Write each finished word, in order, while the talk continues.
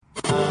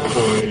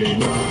On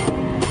radio.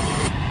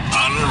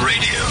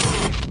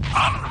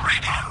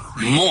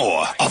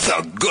 More of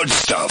the good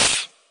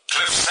stuff.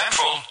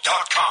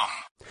 CliffCentral.com.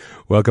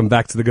 Welcome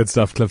back to the good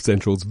stuff, Cliff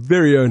Central's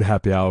very own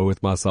happy hour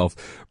with myself,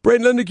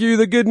 Brent Lindeque,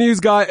 the good news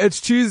guy. It's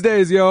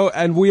Tuesdays, yo,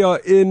 and we are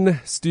in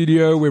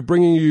studio. We're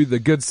bringing you the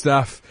good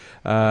stuff.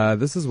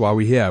 This is why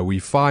we're here. We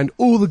find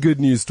all the good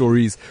news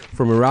stories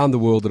from around the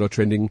world that are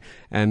trending,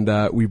 and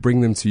we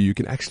bring them to you. You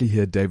can actually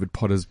hear David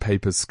Potter's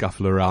papers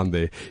scuffle around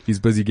there. He's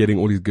busy getting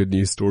all these good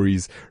news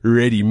stories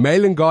ready.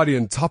 Mail and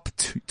Guardian, top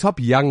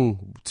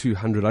young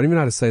 200. I don't even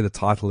know how to say the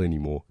title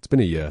anymore. It's been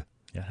a year.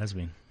 Yeah, it has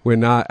been. We're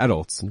now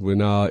adults. We're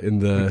now in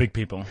the big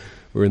people.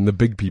 We're in the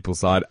big people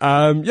side.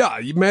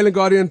 Mail and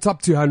Guardian,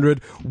 top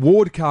 200,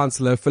 ward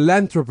councillor,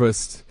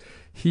 philanthropist.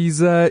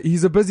 He's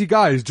a busy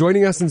guy. He's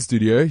joining us in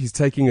studio. He's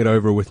taking it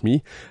over with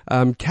me.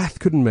 Kath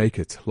couldn't make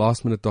it.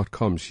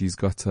 Lastminute.com. She's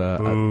got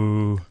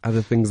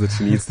other things that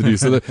she needs to do.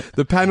 So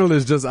the panel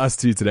is just us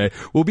two today.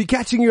 We'll be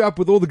catching you up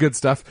with all the good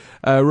stuff,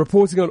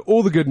 reporting on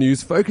all the good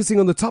news, focusing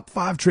on the top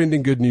 5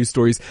 trending good news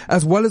stories,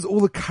 as well as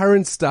all the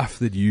current stuff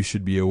that you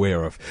should be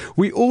aware of.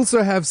 We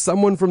also have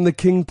someone from the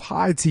King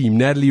Pie team,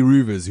 Natalie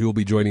Roovers, who will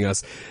be joining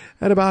us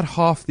at about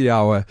half the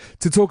hour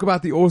to talk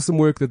about the awesome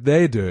work that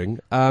they're doing,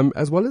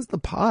 as well as the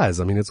pies.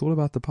 I mean, it's all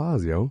about the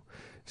pies, yo.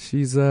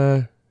 She's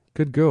a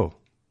good girl.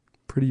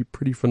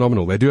 Pretty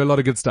phenomenal. They do a lot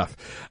of good stuff.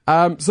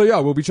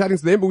 We'll be chatting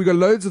to them, but we've got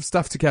loads of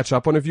stuff to catch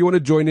up on. If you want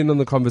to join in on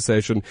the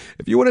conversation,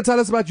 if you want to tell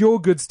us about your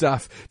good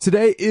stuff,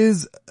 today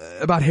is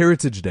about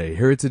Heritage Day.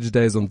 Heritage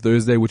Day is on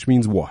Thursday, which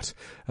means what?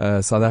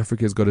 South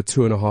Africa's got a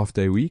 2.5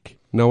 day week.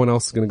 No one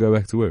else is going to go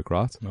back to work,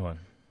 right? No one.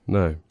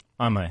 No.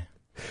 I may.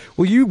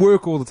 Well, you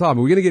work all the time.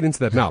 We're going to get into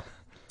that now.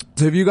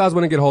 So if you guys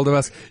want to get hold of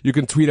us, you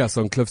can tweet us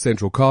on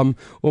CliffCentral.com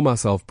or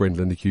myself, Brent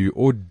Lindeque,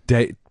 or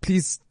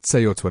please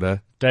say your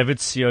Twitter. David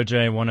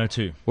COJ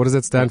 102. What does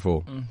that stand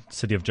for?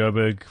 City of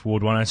Joburg,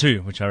 Ward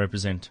 102, which I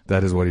represent.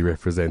 That is what he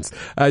represents.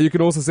 You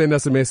can also send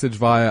us a message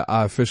via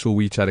our official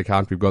WeChat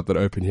account. We've got that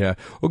open here.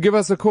 Or give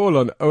us a call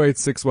on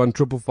 0861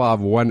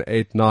 555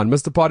 189.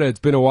 Mr. Potter, it's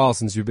been a while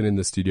since you've been in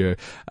the studio.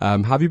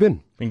 How have you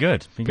been? Been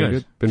good. Been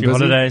a few busy?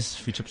 holidays,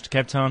 a few trips to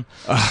Cape Town.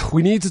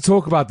 We need to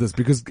talk about this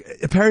because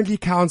apparently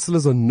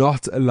councillors are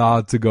not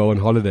allowed to go on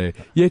holiday.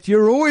 Yet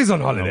you're always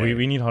on holiday.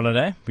 We need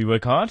holiday. We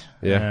work hard.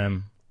 Yeah.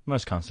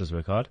 Most councillors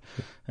work hard.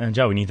 And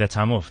we need that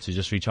time off to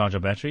just recharge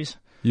our batteries.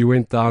 You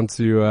went down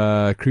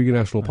to Kruger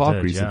National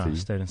Park recently. Yeah,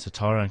 stayed in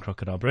Satara and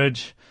Crocodile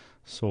Bridge.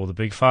 Saw the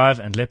Big Five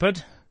and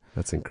leopard.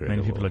 That's incredible.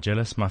 Many people are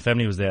jealous. My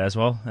family was there as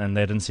well, and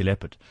they didn't see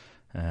leopard.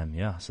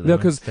 So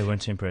they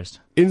weren't too impressed.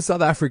 In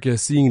South Africa,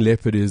 seeing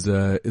leopard is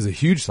a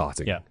huge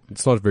sighting. Yeah.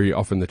 It's not very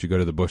often that you go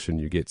to the bush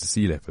and you get to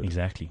see leopard.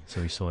 Exactly.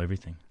 So we saw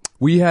everything.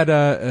 We had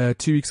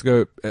 2 weeks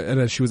ago,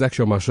 and she was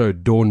actually on my show,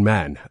 Dawn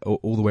Mann,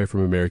 all the way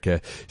from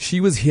America.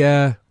 She was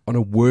here on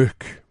a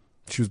work.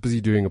 She was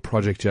busy doing a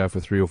project here for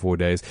 3 or 4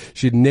 days.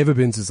 She had never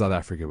been to South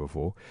Africa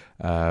before,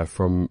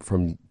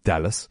 from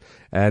Dallas.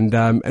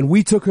 And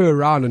we took her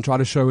around and tried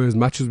to show her as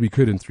much as we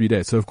could in 3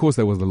 days. So of course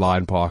there was the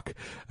Lion Park.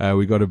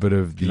 We got a bit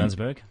of the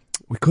Johannesburg?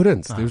 We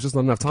couldn't. There was just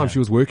not enough time. Okay. She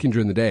was working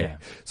during the day. Yeah.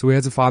 So we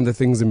had to find the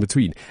things in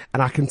between.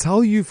 And I can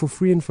tell you for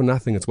free and for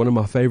nothing, it's one of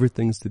my favorite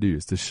things to do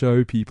is to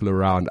show people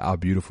around our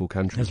beautiful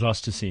country. There's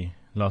lots to see,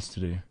 lots to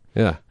do.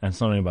 Yeah. And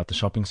it's not only about the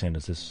shopping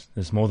centres,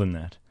 there's more than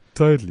that.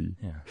 Totally.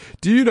 Yeah.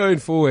 Do you know in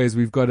Fourways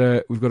we've got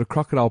a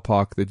crocodile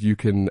park that you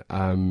can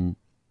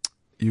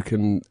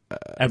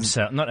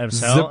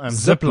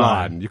zip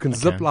line. You can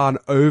zip line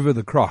over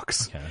the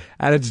crocs. Okay.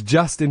 And it's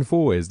just in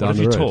Fourways down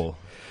the road. What if you're tall?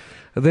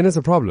 Then it's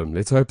a problem.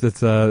 Let's hope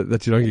that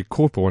you don't get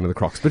caught by one of the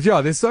crocs. But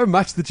yeah, there's so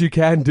much that you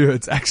can do.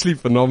 It's actually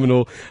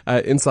phenomenal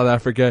in South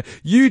Africa.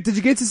 Did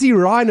you get to see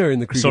rhino in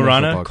the Kruger National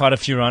Rhino, Park? quite a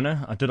few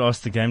rhino. I did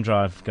ask the game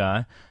drive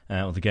guy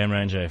or the game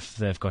ranger if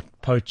they've got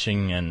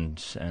poaching and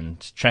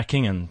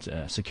tracking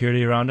and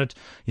security around it.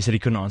 He said he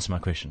couldn't answer my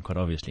question, quite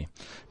obviously.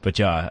 But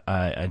yeah,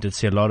 I did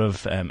see a lot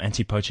of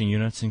anti-poaching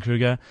units in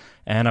Kruger,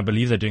 and I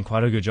believe they're doing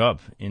quite a good job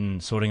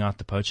in sorting out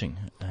the poaching.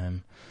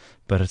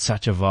 But it's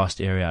such a vast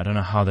area. I don't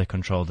know how they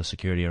control the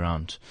security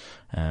around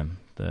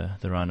the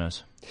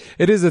rhinos.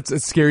 It is.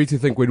 It's scary to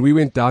think. When we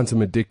went down to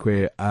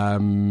Madikwe,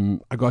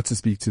 I got to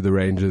speak to the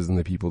rangers and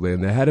the people there,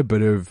 and they had a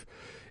bit of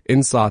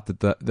insight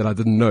that I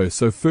didn't know.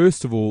 So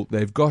first of all,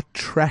 they've got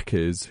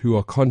trackers who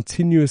are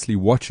continuously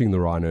watching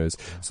the rhinos,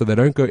 so they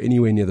don't go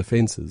anywhere near the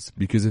fences.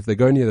 Because if they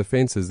go near the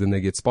fences, then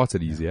they get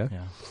spotted easier.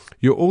 Yeah.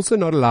 You're also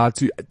not allowed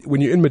to,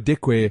 when you're in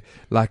Madikwe,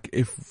 like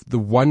if the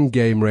one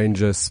game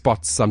ranger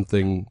spots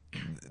something,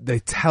 they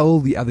tell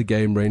the other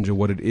game ranger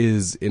what it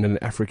is in an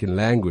African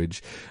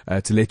language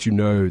to let you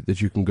know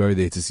that you can go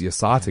there to see a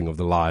sighting of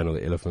the lion or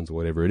the elephant or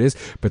whatever it is.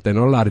 But they're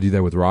not allowed to do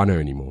that with rhino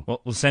anymore. Well,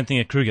 same thing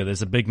at Kruger.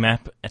 There's a big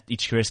map at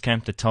each QS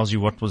camp that tells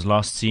you what was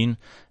last seen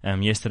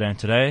yesterday and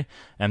today.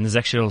 And there's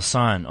actually a little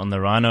sign on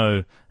the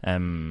rhino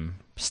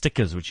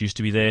stickers, which used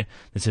to be there,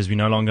 that says we're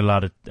no longer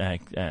allowed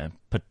to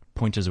put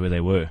pointers where they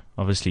were.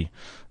 Obviously,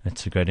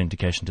 it's a great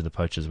indication to the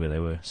poachers where they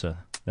were. So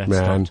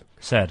that's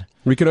sad.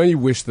 We can only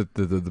wish that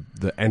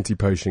the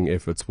anti-poaching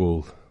efforts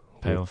will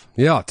pay off.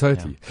 Yeah,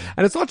 totally.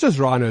 And it's not just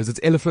rhinos, it's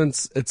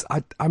elephants.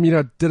 I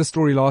did a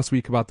story last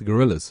week about the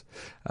gorillas,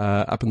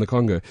 up in the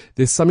Congo.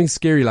 There's something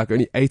scary, like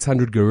only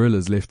 800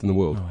 gorillas left in the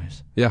world.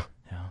 Always. Yeah.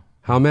 Yeah.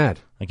 How mad?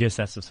 I guess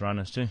that's with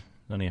rhinos too.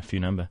 Only a few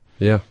number.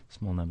 Yeah.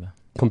 Small number.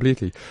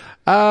 Completely.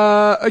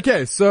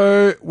 Okay,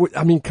 so,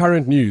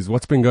 current news.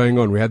 What's been going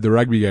on? We had the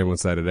rugby game on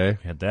Saturday.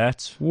 We had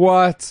that.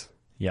 What?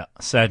 Yeah.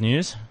 Sad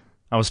news.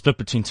 I was split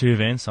between two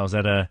events. I was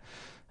at a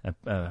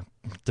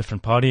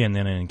different party and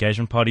then an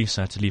engagement party,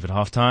 so I had to leave at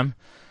halftime.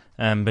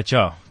 But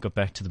yeah, got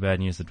back to the bad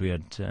news that we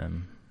had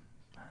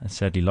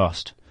sadly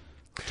lost.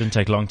 Didn't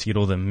take long to get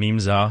all the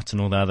memes out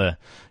and all the other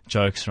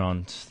jokes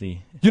around the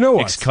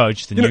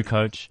ex-coach, the new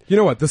coach. You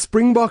know what? The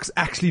Springboks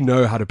actually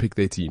know how to pick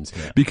their teams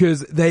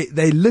because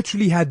they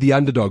literally had the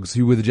underdogs,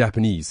 who were the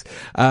Japanese,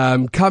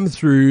 come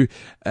through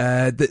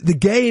the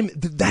game.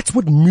 That's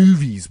what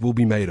movies will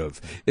be made of,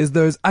 is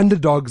those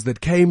underdogs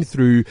that came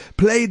through,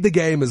 played the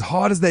game as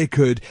hard as they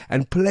could,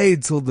 and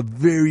played till the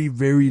very,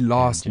 very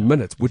last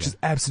minute, which is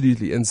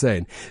absolutely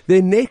insane.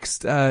 Their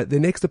next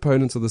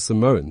opponents are the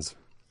Samoans.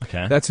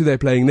 Okay. That's who they're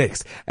playing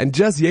next. And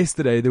just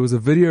yesterday, there was a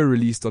video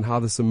released on how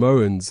the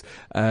Samoans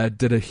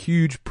did a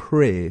huge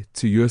prayer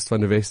to Joost van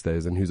der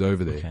Westhuizen, who's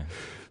over there. Okay.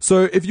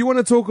 So if you want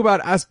to talk about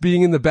us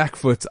being in the back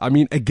foot,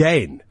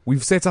 again,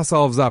 we've set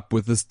ourselves up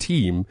with this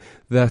team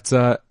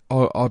that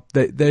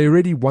they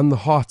already won the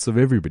hearts of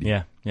everybody.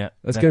 Yeah.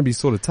 That's going to be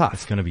sort of tough.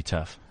 It's going to be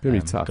tough. Going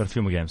to be tough. Got a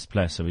few more games to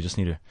play, so we just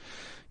need to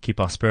keep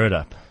our spirit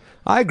up.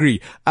 I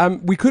agree.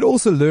 We could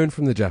also learn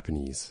from the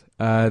Japanese.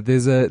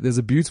 There's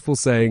a beautiful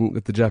saying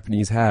that the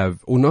Japanese have,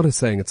 or not a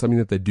saying, it's something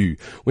that they do.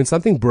 When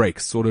something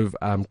breaks, sort of,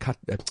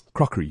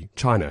 crockery,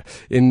 china,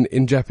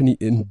 in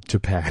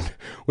Japan,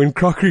 when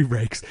crockery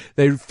breaks,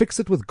 they fix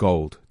it with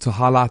gold to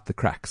highlight the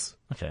cracks.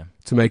 Okay.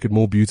 To make it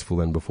more beautiful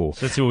than before.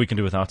 So let's see what we can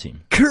do with our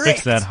team. Correct.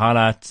 Fix that,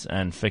 highlight,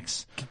 and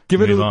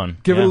Give it a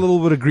little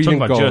bit of green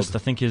Talking and about gold. Just, I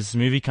think his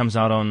movie comes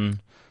out on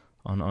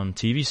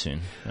TV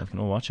soon. We can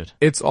all watch it.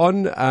 It's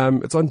on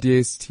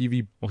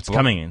DSTV. Well, it's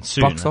coming in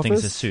soon. Box I think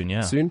office? it's soon,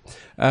 yeah. Soon.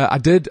 I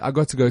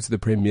got to go to the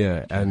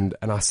premiere and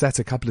I sat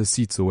a couple of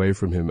seats away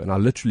from him and I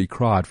literally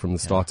cried from the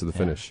start to the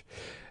finish.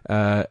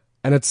 And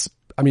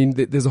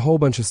there's a whole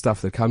bunch of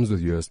stuff that comes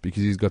with Joost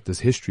because he's got this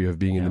history of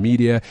being in the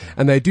media,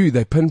 and they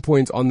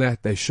pinpoint on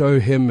that. They show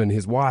him and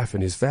his wife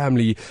and his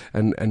family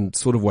and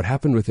sort of what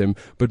happened with him,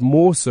 but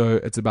more so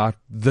it's about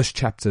this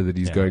chapter that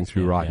he's going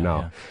through right now.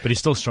 Yeah. But he's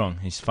still strong.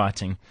 He's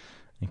fighting.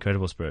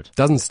 Incredible spirit.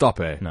 Doesn't stop,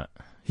 eh? No.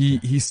 He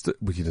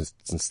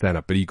doesn't stand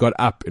up, but he got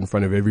up in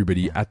front of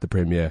everybody at the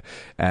premiere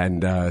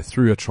and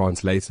through a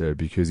translator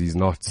because he's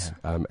not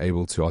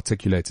able to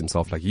articulate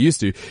himself like he used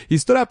to. He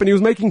stood up and he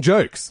was making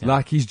jokes.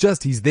 Like he's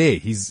there.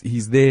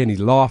 He's there and he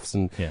laughs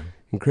and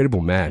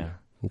incredible man. Yeah.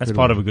 Incredible. That's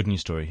part of a good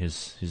news story.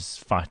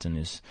 His fight and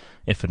his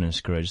effort and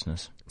his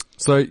courageousness.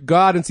 So go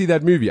out and see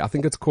that movie. I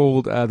think it's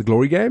called The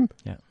Glory Game.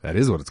 Yeah. That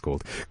is what it's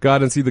called. Go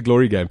out and see The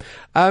Glory Game.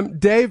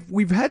 Dave,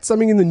 we've had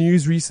something in the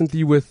news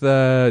recently with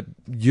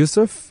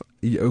Yusuf,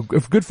 a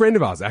good friend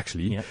of ours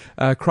actually,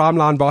 Crime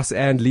Line boss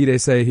and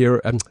Lead SA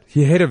here,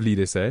 head of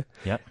Lead SA.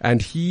 Yeah.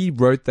 And he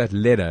wrote that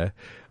letter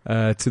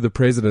to the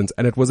president,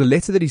 and it was a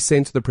letter that he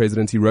sent to the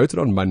president. He wrote it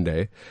on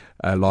Monday,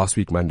 last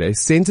week Monday,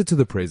 sent it to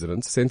the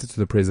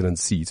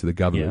presidency, to the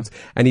government,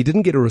 and he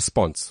didn't get a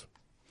response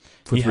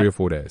for 3 or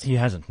 4 days. He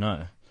hasn't,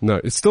 no. No,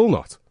 it's still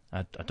not.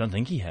 I don't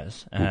think he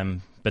has.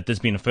 But there's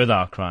been a further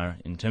outcry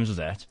in terms of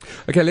that.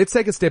 Okay, let's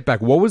take a step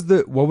back. What was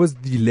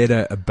the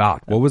letter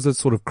about? What was the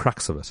sort of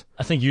crux of it?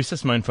 I think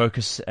Yusuf's main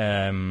focus,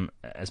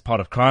 as part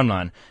of Crime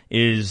Line,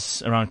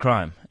 is around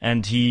crime,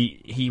 and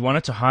he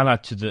wanted to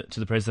highlight to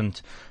the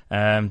president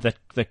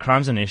that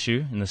crime's an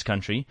issue in this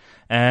country,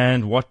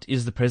 and what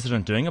is the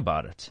president doing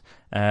about it?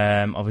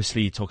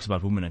 Obviously, he talks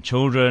about women and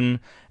children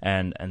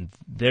and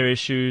their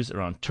issues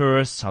around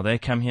tourists, how they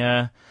come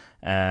here.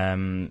 How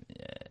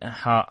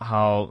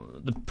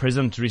the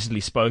president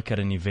recently spoke at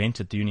an event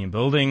at the Union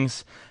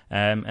Buildings,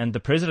 and the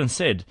president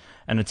said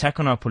an attack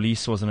on our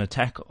police is an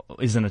attack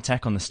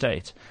on the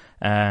state.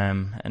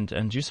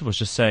 And Yusuf was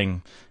just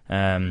saying,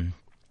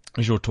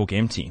 is your talk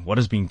empty? What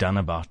is being done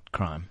about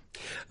crime?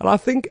 And I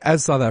think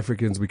as South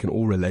Africans, we can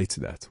all relate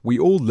to that. We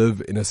all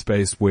live in a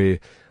space where,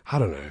 I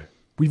don't know,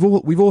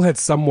 we've all had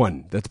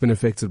someone that's been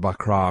affected by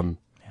crime.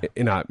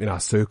 In our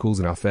circles,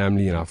 in our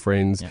family, in our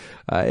friends,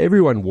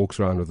 everyone walks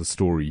around with a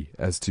story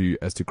as to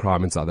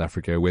crime in South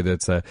Africa, whether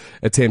it's a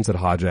attempt at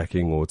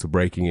hijacking or to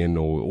breaking in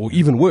or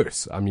even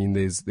worse. I mean,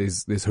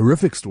 there's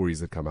horrific stories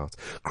that come out.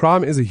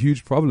 Crime is a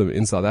huge problem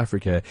in South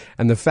Africa,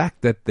 and the fact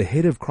that the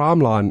head of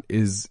Crime Line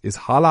is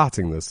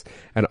highlighting this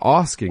and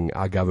asking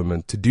our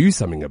government to do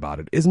something about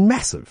it is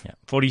massive.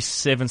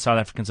 47 South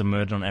Africans are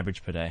murdered on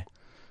average per day.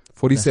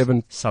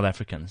 47 South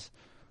Africans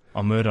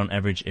are murdered on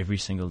average every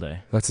single day.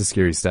 That's a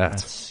scary stat.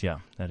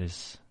 That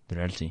is the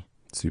reality.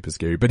 Super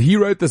scary. But he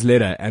wrote this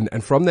letter,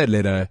 and from that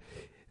letter,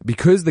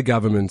 because the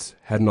government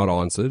had not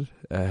answered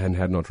and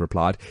had not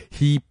replied,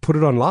 he put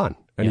it online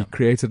and he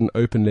created an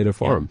open letter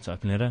forum. It's an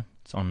open letter.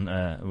 It's on,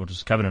 it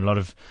was covered in a lot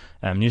of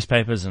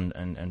newspapers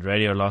and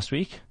radio last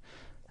week.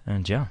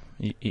 And yeah,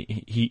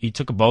 he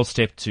took a bold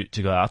step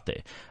to go out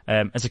there.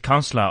 As a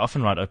councillor, I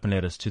often write open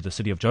letters to the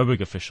city of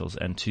Joburg officials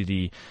and to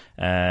the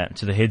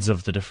heads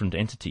of the different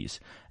entities.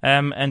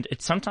 And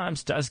it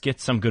sometimes does get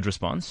some good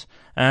response.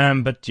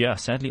 But yeah,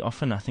 sadly,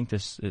 often I think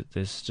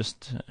there's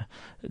just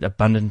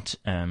abundant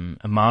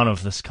amount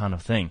of this kind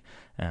of thing.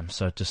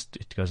 So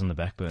it goes on the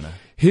back burner.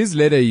 His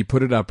letter, he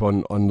put it up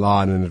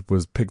online and it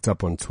was picked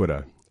up on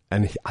Twitter.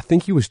 And I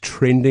think he was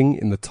trending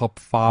in the top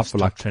 5 for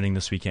like trending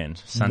this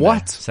weekend. Sunday,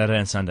 what? Saturday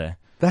and Sunday.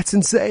 That's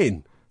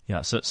insane.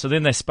 Yeah. So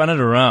then they spun it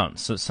around.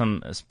 So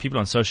some people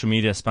on social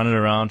media spun it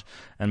around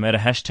and made a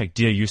hashtag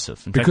Dear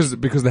Yusuf. In Because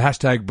fact, the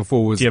hashtag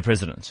before was Dear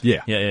President.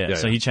 Yeah.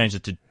 So he changed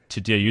it to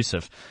Dear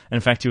Yusuf. And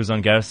in fact, he was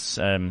on Gareth's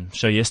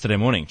show yesterday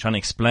morning trying to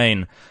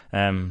explain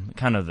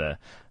kind of the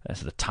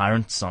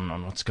tyrants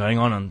on what's going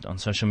on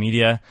social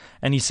media.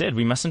 And he said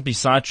we mustn't be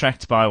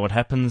sidetracked by what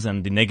happens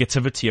and the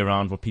negativity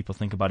around what people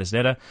think about his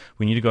letter.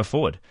 We need to go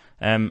forward.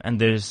 And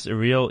there's a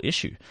real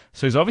issue.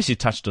 So he's obviously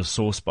touched a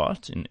sore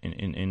spot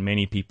in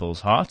many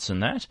people's hearts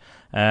and that.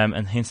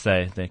 And hence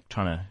they're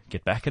trying to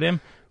get back at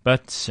him.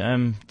 But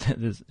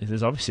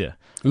there's obviously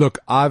Look,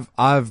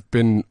 I've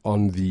been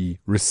on the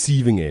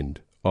receiving end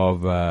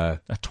of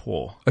a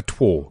tour.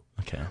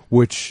 Okay.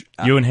 Which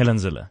You and Helen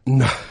Ziller.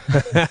 No,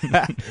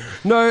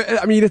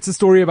 I mean, it's a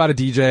story about a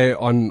DJ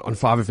on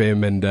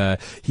 5FM, and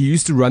he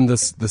used to run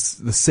this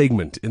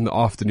segment in the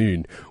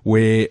afternoon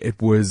where it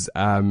was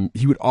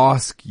he would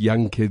ask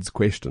young kids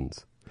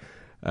questions,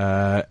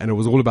 and it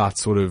was all about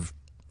sort of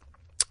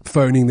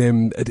phoning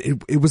them.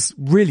 It was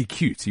really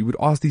cute. He would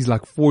ask these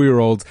like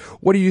 4-year-olds,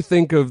 what do you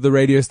think of the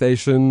radio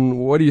station?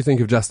 What do you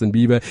think of Justin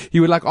Bieber? He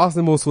would like ask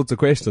them all sorts of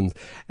questions.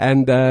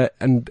 And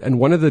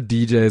one of the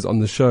DJs on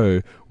the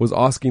show was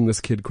asking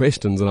this kid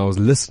questions and I was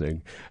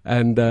listening,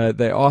 and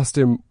they asked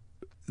him,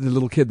 the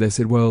little kid, they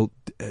said, well,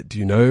 do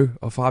you know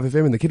of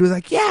 5FM? And the kid was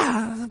like,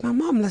 yeah, my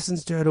mom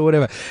listens to it or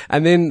whatever.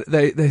 And then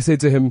they said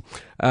to him,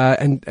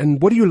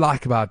 and what do you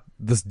like about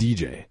this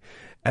DJ?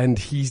 And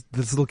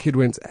this little kid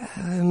went,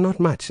 not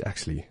much,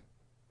 actually.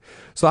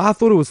 So I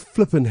thought it was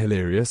flippin'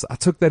 hilarious. I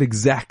took that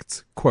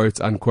exact quote,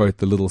 unquote,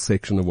 the little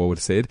section of what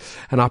was said,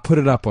 and I put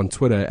it up on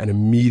Twitter, and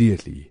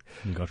immediately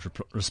you got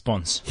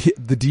response.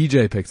 The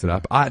DJ picked it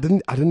up. I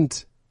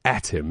didn't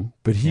at him,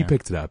 but he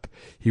picked it up.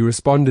 He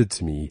responded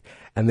to me,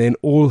 and then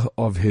all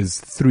of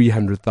his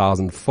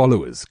 300,000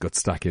 followers got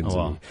stuck into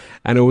me.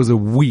 And it was a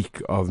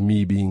week of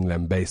me being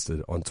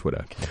lambasted on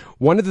Twitter. Okay.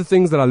 One of the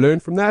things that I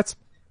learned from that,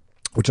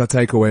 which I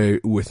take away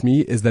with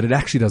me, is that it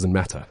actually doesn't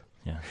matter.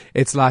 Yeah.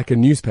 It's like a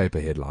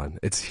newspaper headline.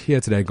 It's here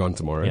today, gone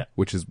tomorrow,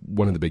 which is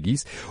one of the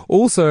biggies.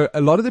 Also,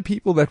 a lot of the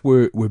people that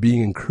were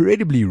being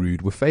incredibly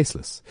rude were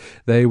faceless.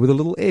 They were the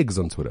little eggs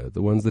on Twitter,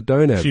 the ones that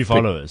don't have few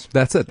followers.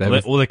 That's it.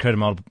 Or they created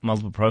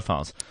multiple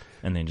profiles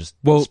and then just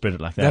spread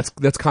it like that.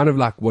 That's kind of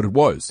like what it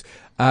was.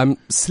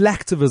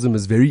 Slacktivism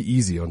is very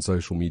easy on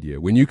social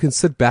media when you can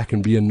sit back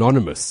and be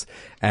anonymous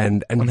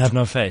and have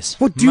no face.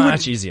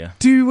 Much easier.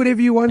 Do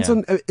whatever you want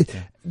on.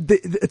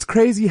 It's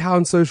crazy how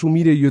on social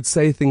media you'd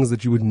say things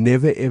that you would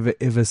never ever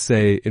ever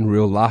say in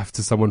real life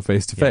to someone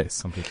face to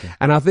face. Completely.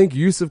 And I think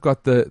Yusuf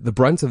got the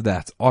brunt of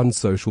that on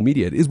social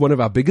media. It is one of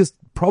our biggest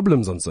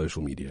problems on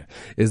social media,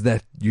 is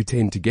that you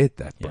tend to get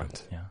that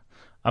brunt. Yeah.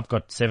 I've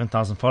got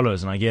 7,000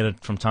 followers and I get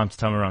it from time to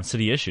time around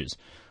city issues.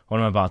 What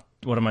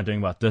am I doing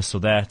about this or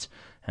that?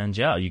 And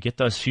you get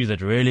those few that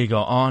really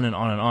go on and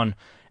on and on.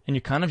 And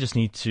you kind of just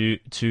need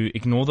to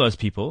ignore those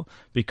people,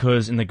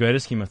 because in the greater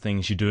scheme of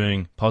things, you're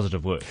doing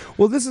positive work.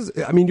 Well,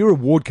 you're a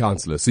ward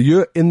councillor, so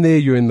you're in there,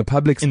 you're in the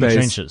public space. In the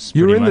trenches.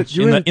 You're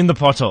in the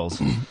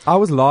potholes. I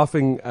was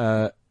laughing,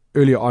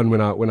 earlier on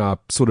when I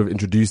sort of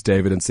introduced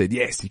David and said,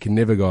 yes, you can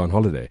never go on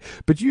holiday.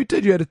 But you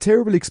had a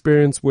terrible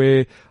experience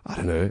where, I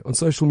don't know, on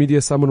social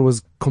media, someone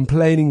was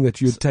complaining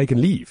that you had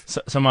taken leave.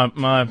 So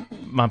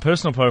my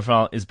personal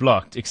profile is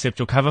blocked, except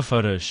your cover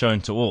photo is shown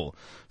to all.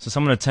 So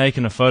someone had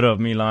taken a photo of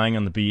me lying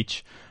on the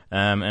beach,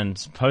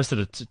 and posted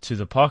it to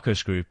the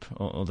Parkhurst group,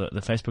 or the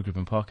Facebook group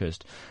in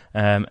Parkhurst,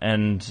 and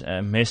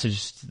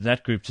messaged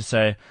that group to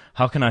say,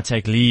 how can I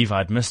take leave?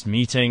 I'd missed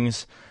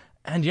meetings.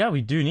 And we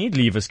do need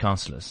leave as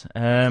councillors.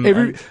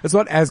 It's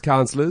not as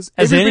councillors.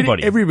 As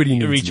anybody. Everybody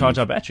needs to recharge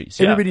our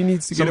batteries. Everybody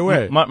needs to get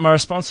away. My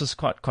response is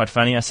quite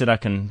funny. I said I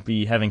can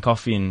be having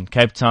coffee in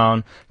Cape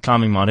Town,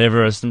 climbing Mount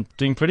Everest, and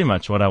doing pretty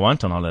much what I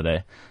want on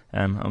holiday.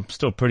 I'm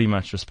still pretty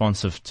much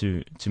responsive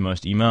to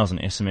most emails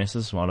and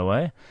SMSs while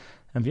away.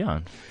 And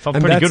felt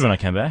pretty good when I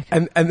came back.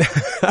 And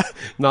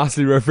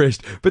nicely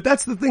refreshed. But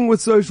that's the thing with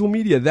social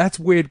media. That's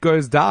where it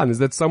goes down, is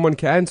that someone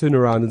can turn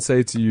around and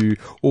say to you,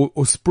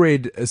 or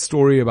spread a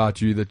story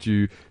about you that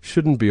you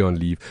shouldn't be on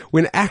leave,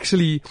 when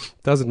actually it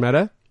doesn't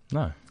matter.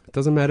 No. It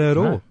doesn't matter at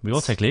all. We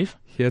all take leave.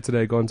 Here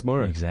today, gone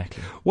tomorrow.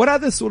 Exactly. What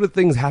other sort of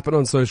things happen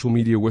on social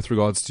media with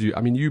regards to,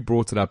 you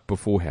brought it up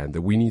beforehand,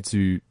 that we need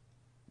to,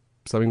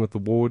 something with the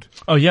ward?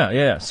 Oh,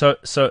 yeah. So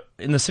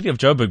in the city of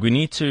Joburg, we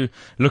need to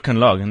look and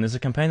log. And there's a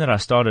campaign that I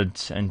started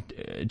in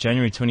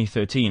January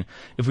 2013.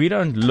 If we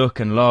don't look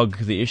and log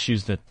the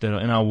issues that are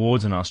in our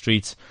wards and our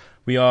streets,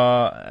 we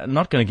are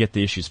not going to get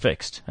the issues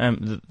fixed.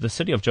 The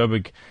city of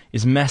Joburg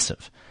is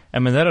massive. I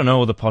mean, they don't know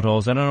all the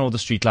potholes, they don't know all the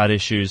streetlight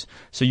issues,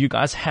 so you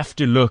guys have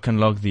to look and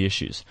log the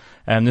issues.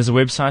 There's a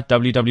website,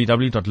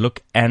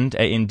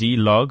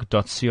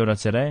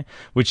 www.lookandandlog.co.za,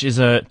 which is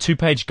a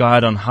 2-page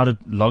guide on how to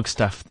log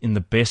stuff in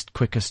the best,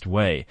 quickest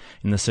way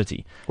in the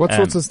city. What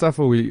sorts of stuff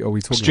are we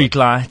talking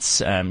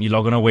streetlights, you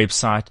log on a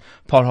website,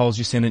 potholes,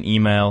 you send an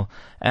email.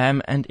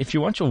 And if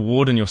you want your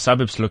ward and your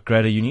suburbs to look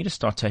greater, you need to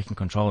start taking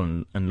control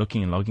and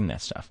looking and logging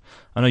that stuff.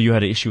 I know you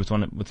had an issue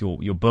with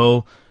your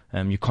bill.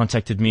 You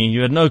contacted me.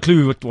 You had no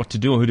clue what to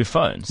do or who to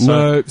phone.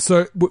 So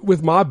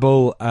with my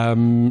bill, I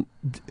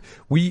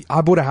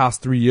bought a house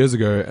 3 years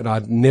ago and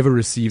I'd never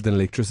received an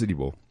electricity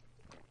bill.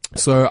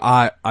 So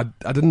I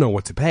didn't know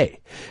what to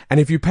pay.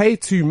 And if you pay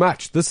too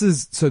much, this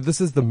is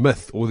the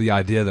myth or the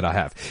idea that I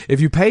have.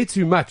 If you pay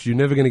too much, you're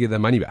never going to get that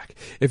money back.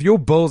 If your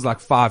bill's like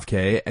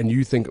 5K and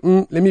you think,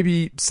 let me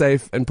be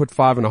safe and put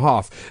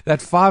 5.5,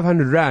 that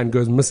 500 Rand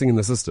goes missing in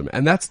the system.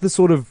 And that's the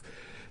sort of,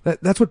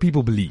 that's what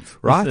people believe,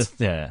 right?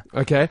 Yeah.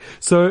 Okay.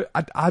 So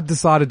I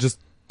decided just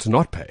to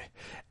not pay.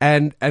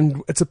 And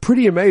it's a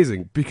pretty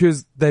amazing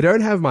because they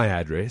don't have my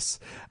address.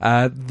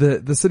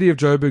 The city of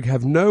Joburg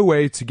have no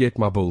way to get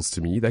my bills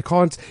to me. They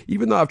can't,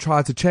 even though I've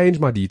tried to change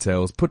my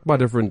details, put my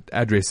different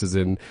addresses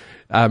in,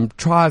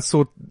 try to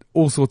sort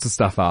all sorts of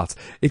stuff out.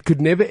 It could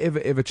never,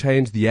 ever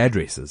change the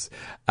addresses.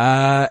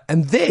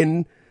 And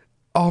then,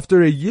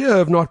 after a year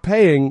of not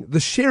paying,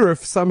 the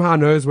sheriff somehow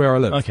knows where I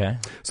live. Okay.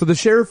 So the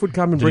sheriff would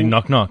come and bring...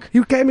 knock.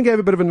 He came and gave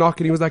a bit of a knock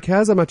and he was like,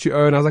 here's how much you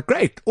owe. And I was like,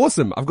 great,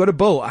 awesome. I've got a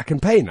bill. I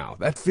can pay now.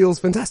 That feels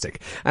fantastic.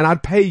 And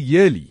I'd pay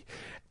yearly.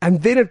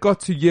 And then it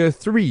got to year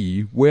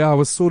 3 where I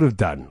was sort of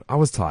done. I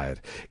was tired.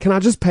 Can I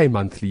just pay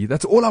monthly?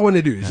 That's all I want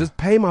to do is just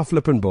pay my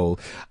flippin' bill.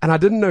 And I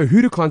didn't know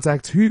who to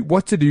contact,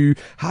 what to do,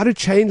 how to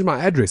change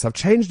my address. I've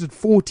changed it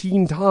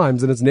 14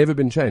 times and it's never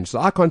been changed. So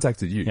I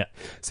contacted you,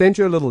 sent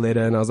you a little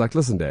letter and I was like,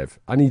 listen, Dave,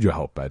 I need your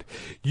help, bud.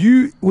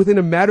 You, within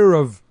a matter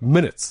of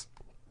minutes,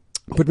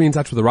 put me in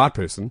touch with the right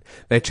person.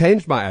 They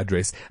changed my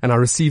address and I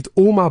received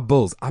all my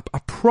bills. I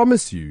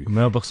promise you. The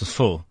mailbox was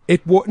full.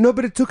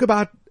 But it took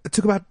about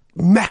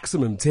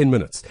maximum 10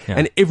 minutes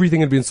and everything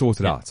had been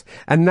sorted out.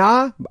 And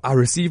now I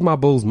receive my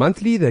bills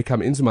monthly. They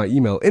come into my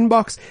email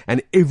inbox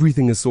and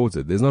everything is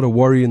sorted. There's not a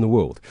worry in the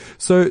world.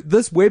 So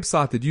this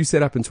website that you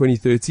set up in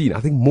 2013, I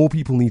think more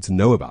people need to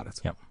know about it.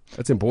 Yep.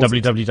 That's important.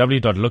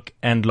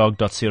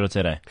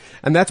 www.lookandlog.co.za.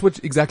 And that's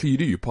what exactly you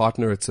do. You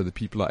partner it so that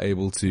people are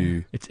able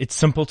to... It's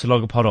simple to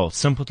log a pothole,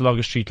 simple to log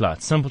a street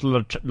light, simple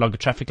to log a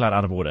traffic light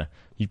out of order.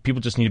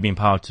 People just need to be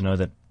empowered to know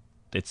that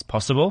it's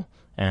possible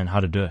and how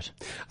to do it.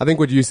 I think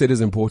what you said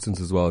is important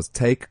as well, is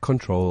take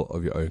control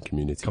of your own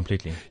community.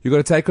 Completely. You've got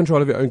to take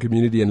control of your own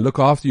community and look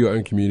after your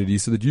own community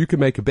so that you can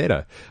make it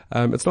better.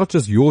 It's not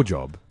just your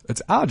job,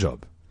 it's our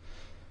job.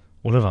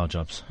 All of our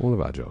jobs. All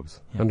of our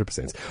jobs.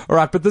 100%. All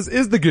right, but this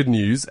is the good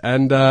news,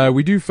 and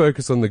we do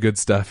focus on the good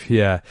stuff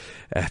here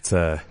at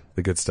the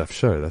Good Stuff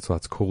Show. That's why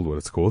it's called what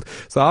it's called.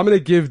 So I'm going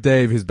to give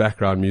Dave his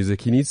background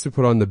music. He needs to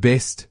put on the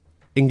best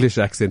English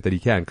accent that he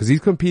can, because he's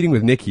competing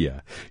with Nikki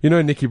here. You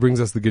know, Nikki brings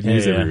us the good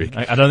news every week.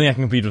 I don't think I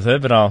can compete with her,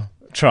 but I'll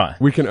try.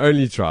 We can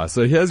only try.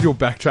 So here's your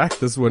backtrack.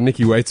 This is what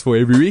Nikki waits for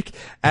every week.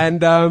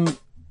 And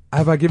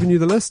have I given you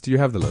the list? Do you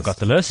have the list? Got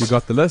the list. You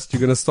got the list.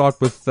 You're going to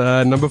start with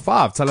number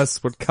 5. Tell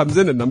us what comes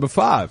in at number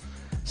 5.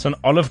 So an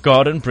Olive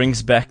Garden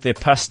brings back their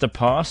pasta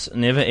pass,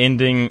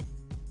 never-ending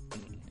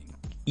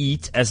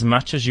eat as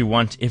much as you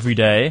want every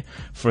day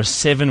for a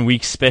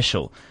 7-week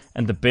special.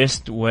 And the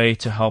best way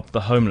to help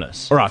the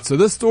homeless. All right, so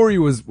this story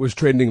was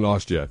trending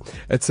last year.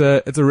 It's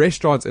a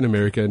restaurant in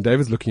America, and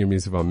David's looking at me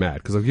as if I'm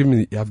mad because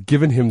I've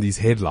given him these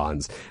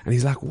headlines, and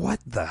he's like, "What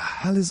the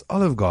hell is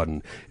Olive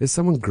Garden? Is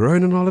someone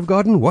growing an Olive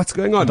Garden? What's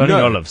going on?" I don't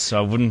eat olives, so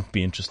I wouldn't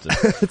be interested.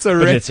 It's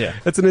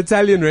an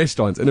Italian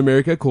restaurant in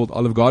America called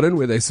Olive Garden,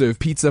 where they serve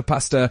pizza,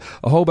 pasta,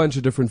 a whole bunch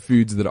of different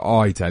foods that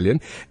are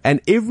Italian.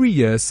 And every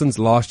year since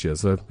last year,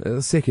 so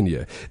the second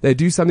year, they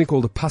do something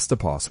called a pasta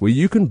pass, where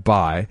you can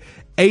buy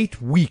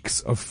 8 weeks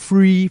of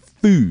free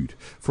food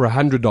for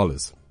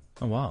 $100.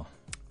 Oh, wow.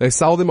 They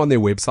sell them on their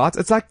websites.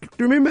 It's like,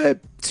 remember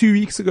 2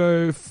 weeks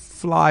ago,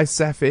 Fly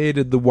Safair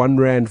did the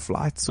R1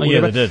 flights or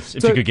whatever? Yeah, they did.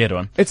 If you could get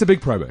one. It's a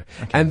big promo.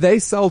 Okay. And they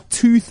sell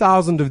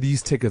 2,000 of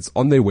these tickets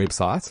on their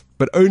website,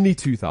 but only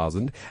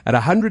 2,000 at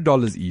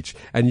 $100 each.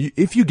 And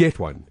if you get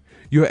one,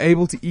 you're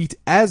able to eat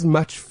as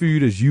much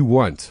food as you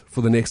want for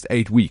the next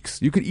 8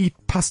 weeks. You could eat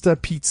pasta,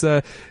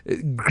 pizza,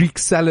 Greek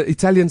salad,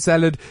 Italian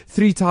salad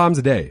 3 times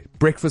a day.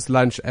 Breakfast,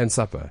 lunch, and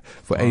supper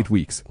for 8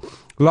 weeks.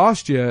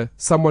 Last year,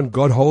 someone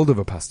got hold of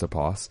a pasta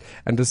pass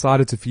and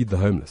decided to feed the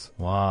homeless.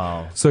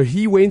 Wow. So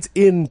he went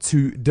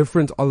into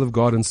different Olive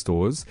Garden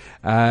stores,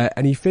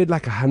 and he fed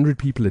like 100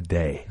 people a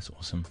day. That's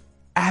awesome.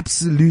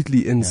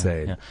 Absolutely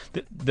insane.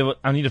 Yeah.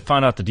 I need to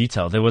find out the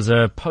detail. There was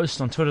a post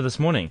on Twitter this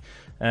morning.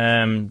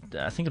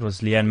 I think it was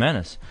Leanne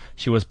Manis.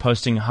 She was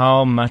posting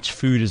how much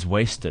food is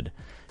wasted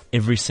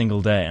every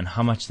single day, and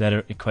how much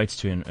that equates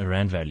to in a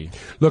rand value.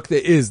 Look,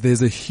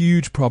 there's a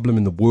huge problem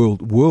in the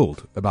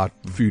world about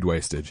food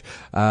wastage.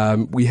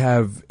 We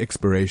have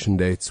expiration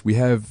dates. We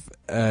have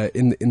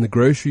in the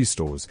grocery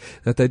stores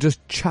that they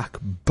just chuck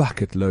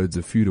bucket loads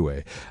of food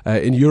away.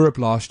 In Europe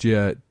last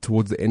year,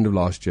 towards the end of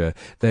last year,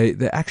 they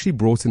actually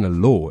brought in a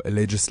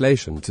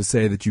legislation to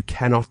say that you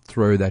cannot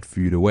throw that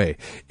food away.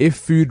 If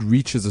food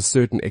reaches a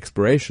certain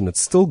expiration,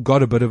 it's still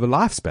got a bit of a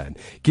lifespan.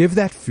 Give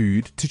that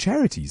food to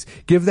charities.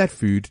 Give that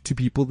food to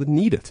people that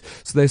need it.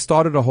 So they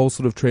started a whole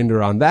sort of trend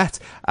around that,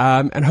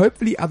 and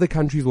hopefully other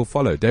countries will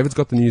follow. David's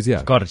got the news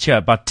here. Got it, yeah.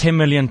 About 10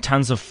 million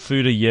tons of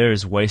food a year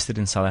is wasted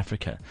in South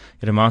Africa.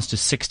 It amounts to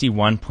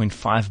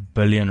 61.5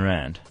 billion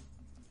rand.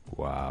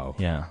 Wow.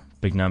 Yeah,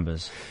 big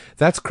numbers.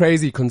 That's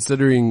crazy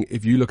considering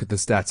if you look at the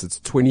stats,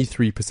 it's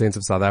 23%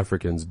 of South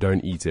Africans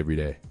don't eat every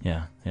day.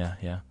 Yeah.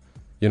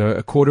 You know,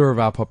 a quarter of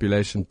our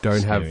population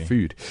don't Scary. have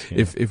food.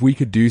 Yeah. If we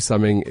could do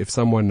something, if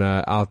someone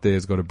out there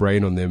has got a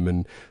brain on them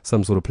and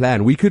some sort of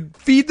plan, we could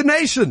feed the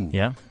nation.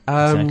 Yeah,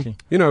 exactly.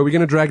 You know, we're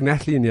going to drag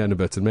Natalie in here in a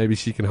bit and maybe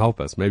she can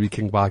help us. Maybe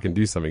King Bar can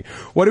do something.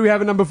 What do we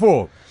have at number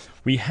 4?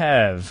 We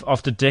have,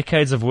 after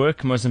decades of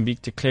work,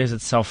 Mozambique declares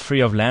itself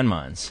free of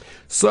landmines.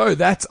 So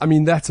that's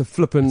a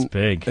flippin'. It's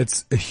big.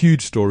 It's a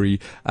huge story.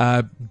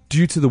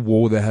 Due to the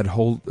war, they had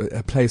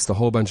placed a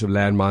whole bunch of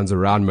landmines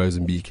around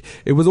Mozambique.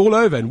 It was all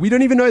over, and we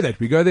don't even know that.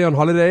 We go there on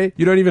holiday.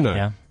 You don't even know.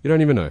 Yeah. You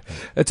don't even know.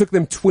 It took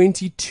them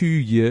 22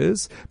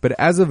 years, but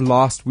as of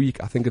last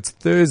week, I think it's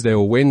Thursday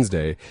or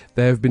Wednesday,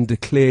 they have been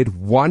declared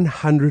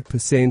 100%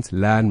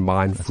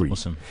 landmine free.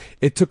 Awesome.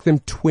 It took them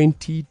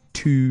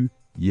 22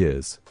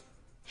 years.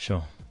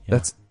 Sure. Yeah.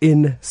 That's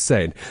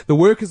insane. The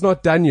work is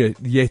not done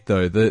yet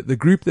though. The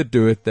group that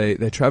do it,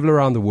 they travel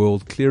around the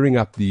world clearing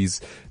up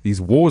these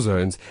war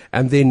zones,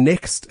 and their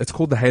next, it's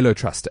called the Halo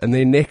Trust, and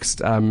their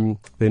next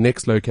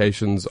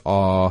locations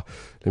are,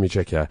 let me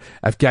check here,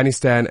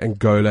 Afghanistan,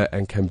 Angola,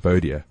 and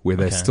Cambodia, where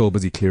they're still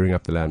busy clearing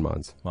up the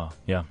landmines. Wow.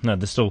 Yeah. No,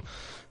 there's still,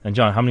 and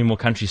John, how many more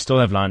countries still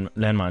have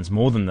landmines?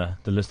 More than the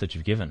list that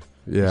you've given.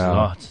 Yeah. There's a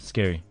lot. It's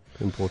scary.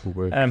 Important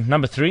work.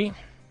 Number 3.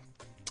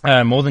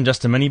 More than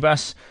just a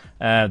minibus,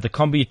 the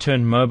Combi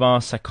turned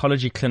mobile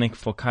psychology clinic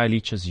for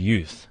Khayelitsha's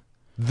youth.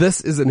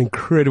 This is an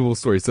incredible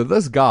story. So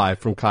this guy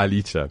from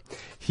Khayelitsha,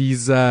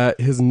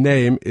 his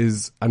name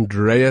is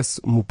Andreas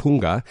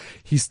Mupunga.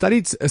 He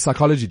studied a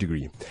psychology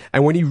degree.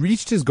 And when he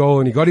reached his goal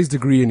and he got his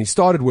degree and he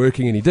started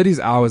working and he did his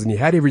hours and he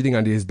had everything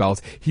under his belt,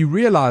 he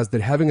realized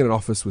that having an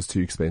office was too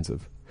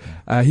expensive.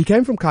 He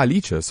came from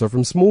Khayelitsha, so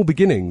from small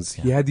beginnings,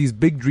 he had these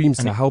big dreams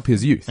to help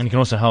his youth. And he can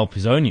also help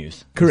his own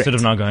youth. Correct. Instead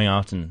of now going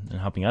out and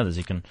helping others,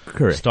 he can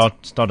Correct.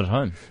 start at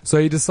home. So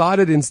he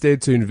decided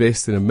instead to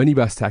invest in a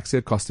minibus taxi.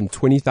 It cost him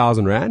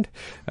 20,000 rand.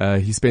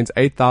 He spent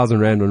 8,000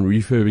 rand on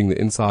refurbing the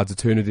inside to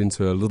turn it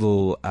into a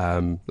little,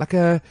 like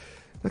a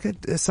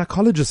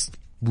psychologist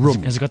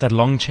room. Has he got that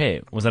long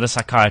chair? Was that a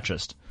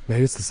psychiatrist?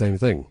 Maybe it's the same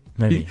thing.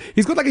 Maybe.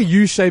 He's got like a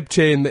U-shaped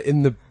chair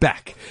in the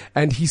back,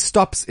 and he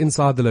stops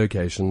inside the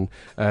location,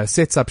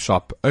 sets up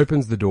shop,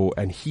 opens the door,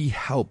 and he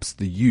helps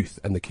the youth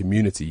and the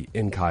community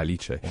in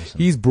Khayelitsha. Awesome.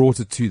 He's brought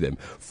it to them.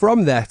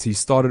 From that, he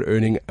started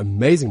earning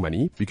amazing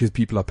money because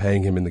people are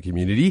paying him in the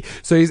community.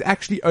 So he's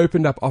actually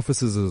opened up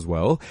offices as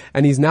well,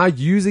 and he's now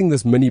using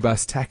this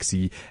minibus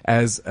taxi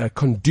as a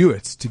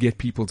conduit to get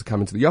people to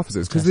come into the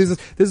offices. Because there's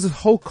this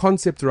whole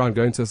concept around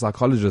going to a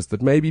psychologist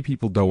that maybe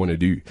people don't want to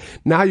do.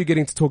 Now you're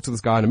getting to talk to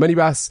this guy in a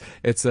minibus.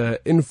 It's an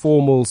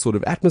informal sort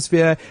of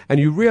atmosphere, and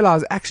you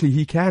realize actually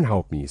he can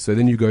help me. So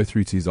then you go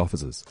through to his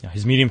offices. Yeah,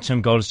 his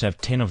medium-term goal is to have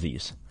 10 of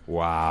these.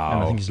 Wow.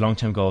 And I think his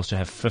long-term goal is to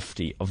have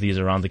 50 of these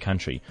around the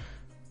country.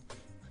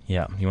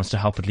 Yeah, he wants to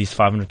help at least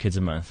 500 kids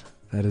a month.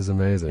 That is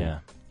amazing. Yeah.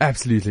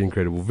 Absolutely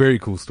incredible. Very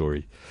cool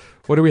story.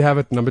 What do we have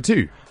at number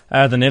 2?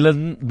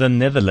 The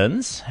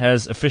Netherlands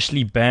has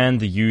officially banned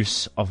the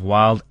use of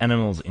wild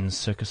animals in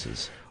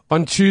circuses.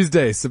 On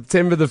Tuesday,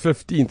 September the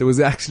 15th, it was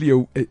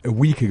actually a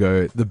week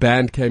ago, the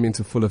ban came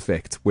into full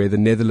effect where the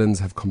Netherlands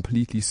have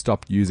completely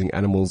stopped using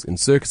animals in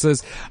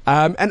circuses.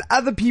 And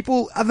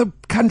other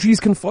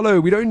countries can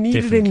follow. We don't need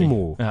it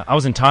anymore. I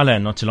was in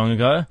Thailand not too long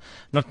ago.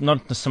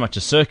 Not so much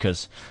a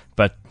circus,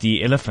 but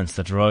the elephants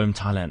that roam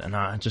Thailand. And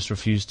I just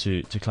refuse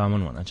to climb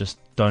on one. I just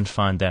don't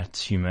find that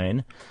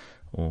humane,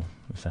 or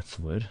if that's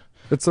the word.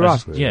 It's the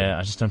right word. Yeah,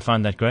 I just don't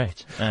find that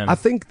great. I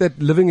think that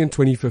living in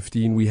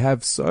 2015, we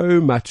have so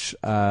much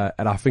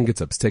at our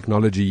fingertips,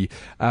 technology.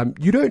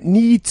 You don't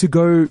need to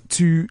go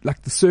to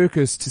like the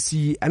circus to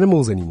see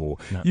animals anymore.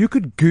 No. You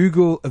could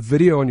Google a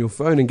video on your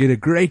phone and get a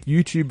great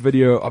YouTube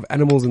video of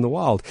animals in the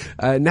wild.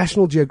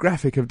 National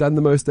Geographic have done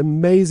the most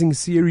amazing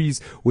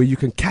series where you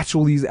can catch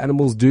all these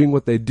animals doing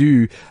what they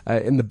do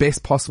in the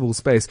best possible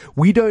space.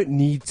 We don't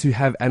need to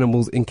have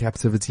animals in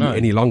captivity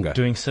any longer.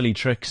 Doing silly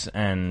tricks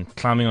and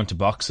climbing onto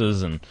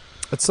boxes. And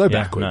it's so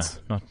backwards.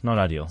 No, not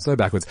ideal. So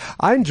backwards.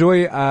 I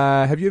enjoy,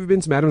 have you ever been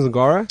to Madame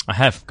Zingara? I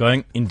have,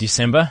 going in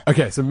December.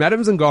 Okay, so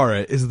Madame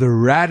Zingara is the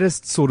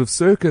raddest sort of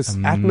circus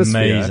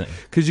atmosphere.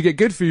 Because you get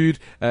good food,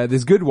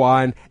 there's good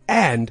wine,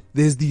 and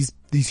there's these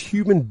these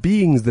human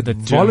beings that do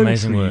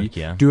amazing voluntarily work,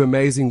 yeah. do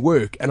amazing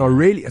work and are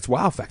really, it's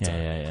wow factor.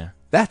 Yeah.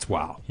 That's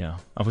wow. Yeah.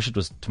 I wish it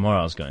was tomorrow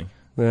I was going.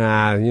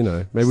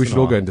 Maybe we should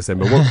all go in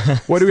December.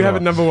 What do we have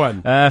at number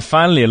one?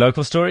 Finally, a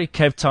local story.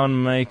 Cape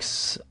Town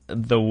makes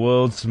the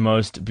world's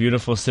most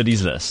beautiful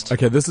cities list.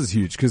 Okay, this is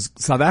huge because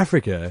South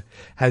Africa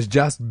has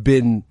just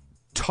been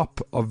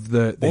top of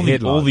the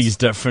headlines. All these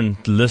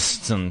different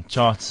lists and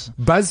charts.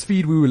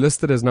 BuzzFeed, we were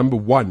listed as number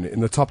one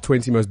in the top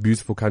 20 most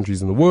beautiful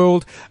countries in the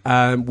world.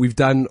 We've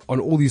done on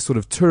all these sort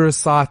of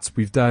tourist sites.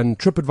 We've done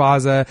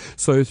TripAdvisor.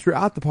 So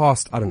throughout the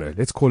past, I don't know,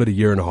 let's call it a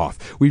year and a half,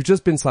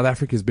 South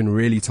Africa's been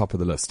really top of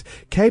the list.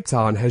 Cape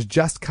Town has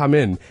just come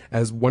in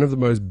as one of the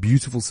most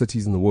beautiful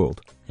cities in the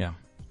world. Yeah.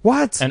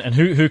 What? And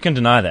who can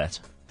deny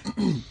that?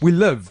 We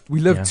live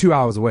 2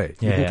 hours away.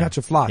 You can catch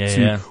a flight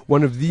to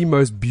one of the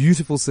most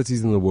beautiful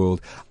cities in the world.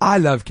 I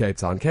love Cape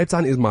Town. Cape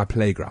Town is my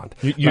playground.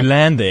 You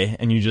land there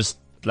and you just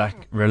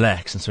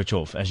relax and switch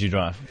off as you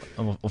drive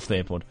off the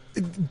airport.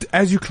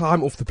 As you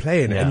climb off the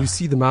plane and you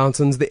see the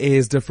mountains, the air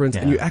is different,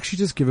 and you actually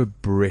just give a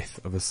breath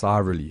of a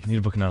sigh of relief. You need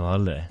to book another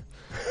holiday.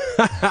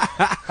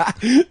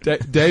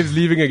 Dave's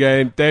leaving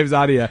again. Dave's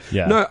out of here.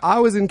 Yeah. No,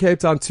 I was in Cape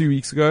Town 2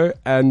 weeks ago,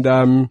 and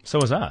so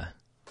was I.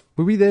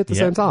 Were we there at the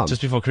same time?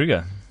 Just before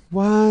Kruger.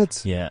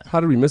 What? Yeah.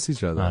 How did we miss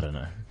each other? I don't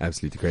know.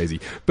 Absolutely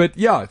crazy. But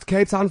yeah, it's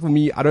Cape Town for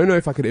me. I don't know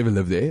if I could ever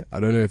live there. I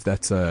don't know if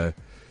that's an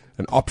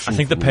option. I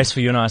think the me. pace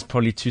for you and I is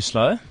probably too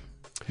slow.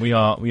 We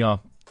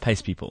are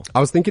pace people. I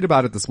was thinking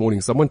about it this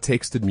morning. Someone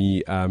texted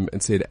me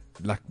and said,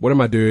 what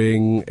am I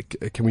doing?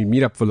 Can we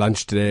meet up for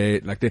lunch today?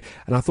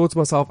 And I thought to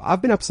myself,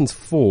 I've been up since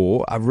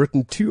 4. I've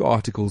written 2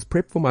 articles,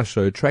 prepped for my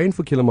show, trained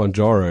for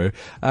Kilimanjaro,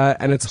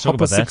 and it's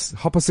hopper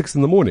 6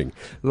 in the morning.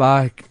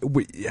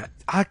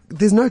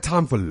 There's no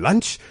time for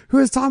lunch. Who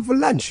has time for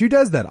lunch? Who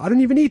does that? I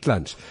don't even eat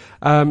lunch.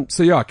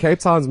 So yeah, Cape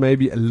Town's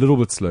maybe a little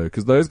bit slow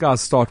because those guys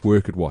start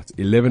work at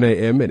 11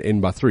 a.m. and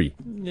end by 3.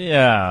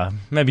 Yeah,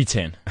 maybe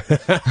 10.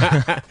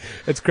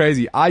 It's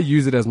crazy. I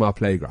use it as my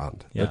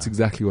playground. Yeah, that's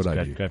exactly what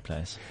I do. Great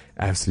place.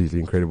 Absolutely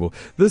incredible.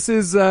 This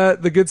is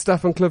the good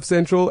stuff on Cliff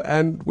Central,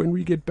 and when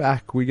we get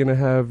back, we're going to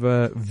have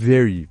a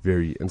very,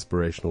 very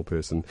inspirational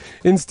person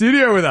in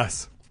studio with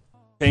us.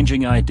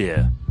 Changing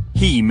idea.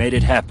 He made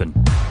it happen.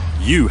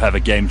 You have a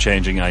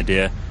game-changing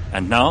idea,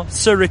 and now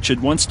Sir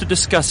Richard wants to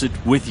discuss it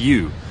with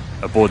you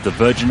aboard the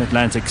Virgin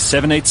Atlantic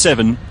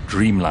 787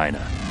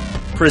 Dreamliner.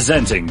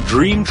 Presenting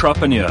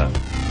Dreamtrepreneur.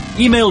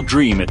 Email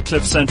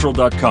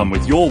dream@cliffcentral.com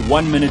with your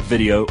 1-minute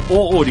video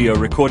or audio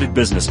recorded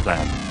business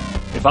plan.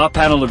 If our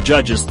panel of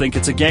judges think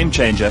it's a game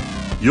changer,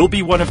 you'll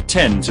be one of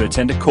 10 to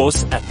attend a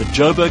course at the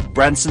Joburg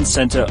Branson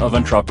Center of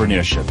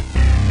Entrepreneurship.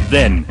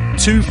 Then,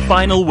 2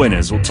 final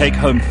winners will take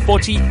home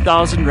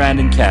 40,000 Rand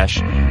in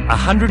cash,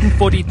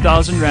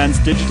 140,000 Rand's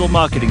digital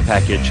marketing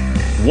package,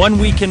 1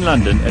 week in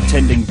London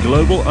attending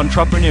Global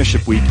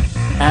Entrepreneurship Week,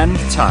 and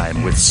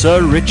time with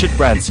Sir Richard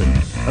Branson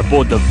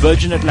aboard the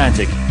Virgin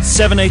Atlantic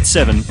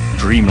 787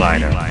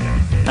 Dreamliner.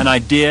 An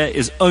idea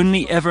is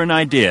only ever an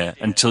idea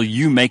until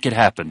you make it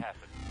happen.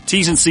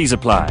 T's and C's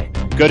apply.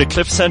 Go to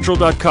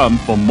cliffcentral.com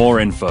for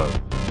more info.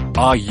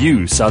 Are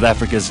you South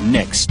Africa's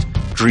next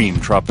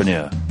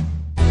Dreamtrepreneur?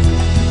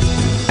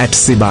 At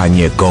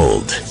Sibanye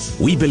Gold,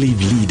 we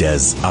believe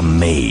leaders are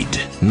made,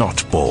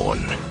 not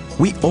born.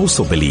 We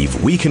also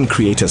believe we can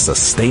create a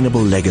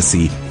sustainable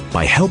legacy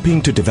by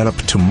helping to develop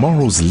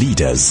tomorrow's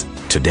leaders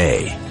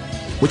today.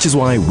 Which is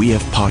why we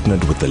have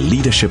partnered with the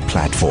Leadership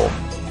Platform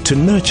to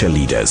nurture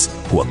leaders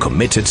who are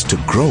committed to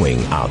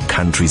growing our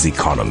country's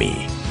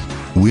economy.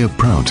 We're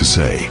proud to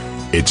say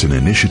it's an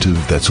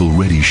initiative that's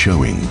already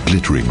showing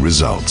glittering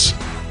results.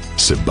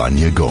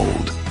 Sibanye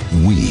Gold.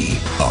 We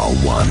are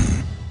one.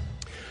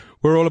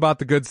 We're all about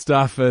the good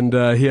stuff, and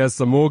here's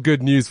some more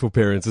good news for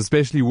parents,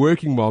 especially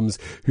working moms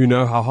who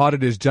know how hard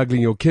it is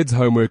juggling your kids'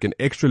 homework and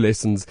extra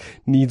lessons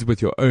needs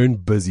with your own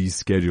busy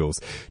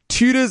schedules.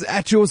 Tutors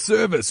at Your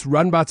Service,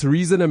 run by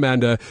Teresa and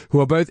Amanda,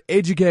 who are both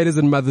educators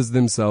and mothers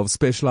themselves,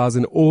 specialize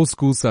in all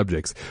school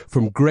subjects,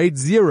 from grade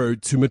 0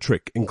 to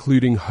matric,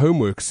 including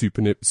homework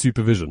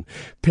supervision.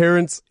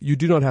 Parents, you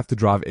do not have to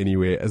drive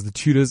anywhere, as the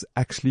tutors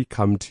actually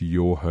come to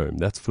your home.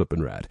 That's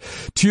flippin' rad.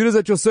 Tutors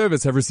at Your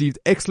Service have received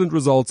excellent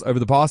results over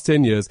the past 10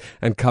 years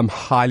and come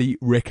highly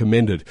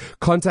recommended.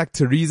 Contact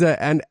Teresa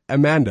and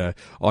Amanda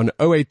on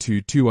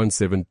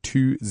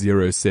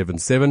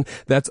 082-217-2077.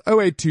 That's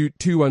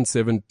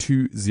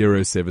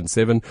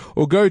 082-217-2077,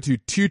 or go to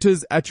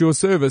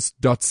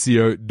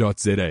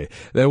tutorsatyourservice.co.za.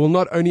 They will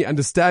not only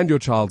understand your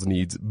child's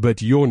needs,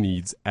 but your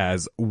needs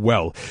as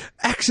well.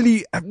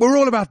 Actually, we're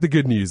all about the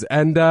good news,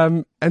 and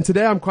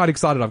today I'm quite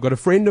excited. I've got a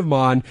friend of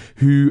mine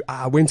who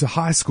I went to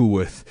high school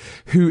with,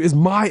 who is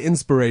my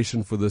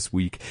inspiration for this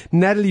week.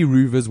 Natalie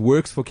Roovers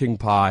works for King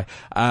Pie,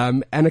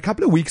 and a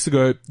couple of weeks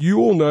ago, you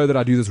all know that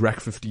I do this Rack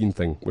 15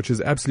 thing, which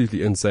is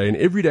absolutely insane.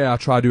 Every day I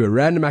try to do a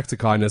random act of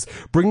kindness,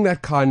 bring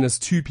that kindness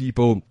to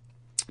people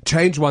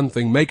change one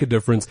thing, make a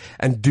difference,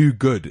 and do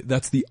good.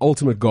 That's the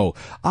ultimate goal.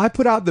 I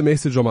put out the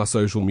message on my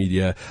social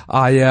media.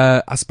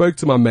 I spoke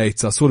to my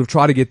mates. I sort of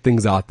tried to get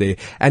things out there.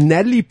 And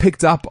Natalie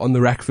picked up on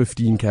the Rack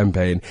 15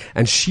 campaign,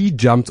 and she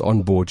jumped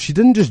on board. She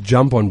didn't just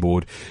jump on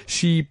board.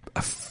 She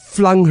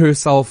flung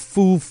herself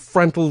full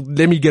frontal,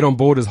 let me get on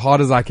board as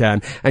hard as I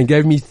can, and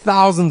gave me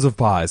thousands of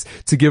pies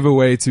to give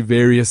away to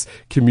various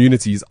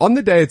communities. On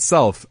the day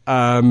itself,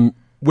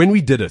 when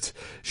we did it,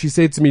 she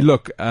said to me,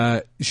 look,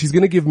 she's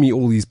going to give me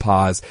all these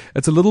pies.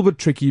 It's a little bit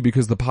tricky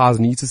because the pies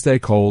need to stay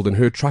cold and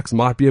her trucks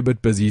might be a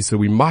bit busy, so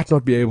we might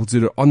not be able to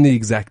do it on the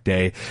exact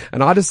day.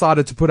 And I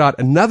decided to put out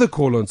another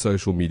call on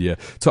social media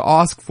to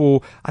ask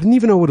for, I didn't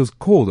even know what it was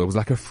called. It was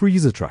like a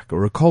freezer truck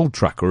or a cold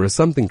truck or a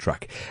something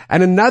truck.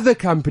 And another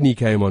company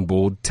came on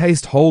board,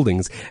 Taste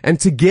Holdings, and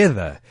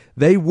together,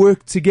 they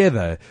worked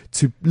together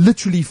to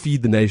literally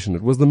feed the nation.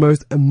 It was the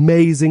most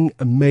amazing,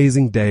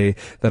 amazing day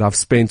that I've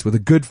spent with a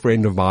good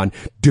friend of mine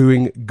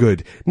doing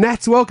good.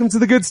 Nat, welcome to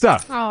the good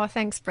stuff. Oh,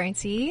 thanks,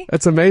 Brenty.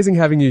 It's amazing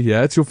having you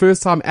here. It's your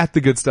first time at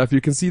the good stuff. You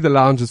can see the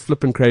lounge is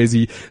flipping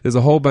crazy. There's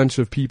a whole bunch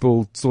of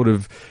people sort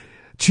of,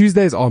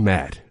 Tuesdays are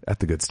mad at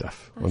the good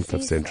stuff on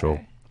Cliff Central.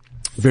 So.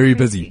 Very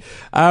busy.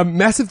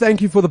 Massive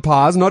thank you for the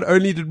pies. Not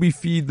only did we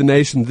feed the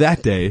nation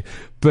that day,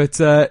 but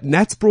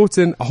Nat's brought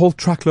in a whole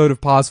truckload of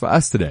pies for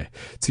us today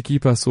to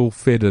keep us all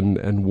fed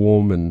and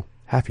warm and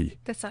happy.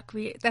 That's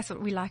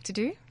what we like to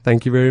do.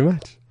 Thank you very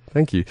much.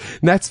 Thank you.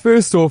 Nats,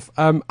 first off,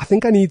 I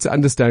think I need to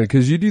understand,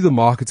 because you do the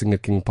marketing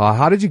at King Pie.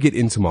 How did you get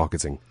into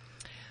marketing?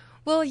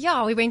 Well,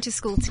 yeah, we went to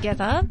school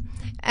together,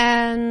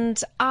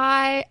 and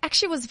I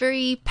actually was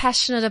very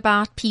passionate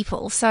about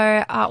people. So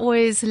I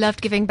always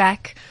loved giving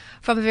back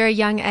from a very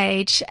young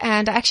age,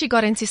 and I actually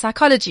got into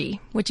psychology,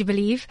 would you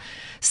believe?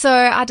 So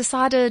I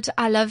decided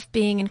I love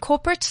being in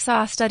corporate, so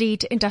I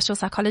studied industrial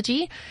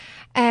psychology.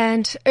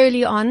 And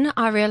early on,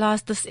 I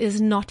realized this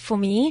is not for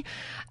me.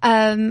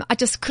 I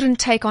just couldn't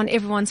take on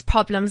everyone's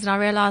problems, and I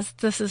realized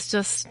this is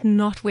just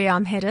not where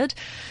I'm headed.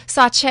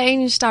 So I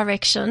changed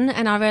direction,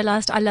 and I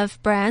realized I love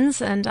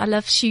brands, and I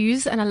love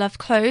shoes, and I love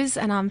clothes,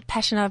 and I'm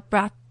passionate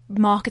about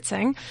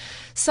marketing.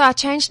 So I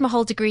changed my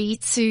whole degree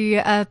to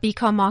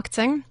BCom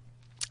marketing.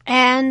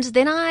 And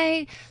then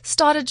I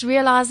started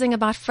realizing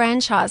about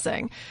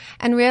franchising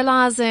and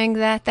realizing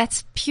that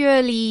that's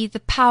purely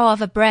the power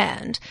of a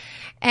brand.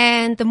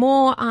 And the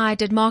more I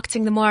did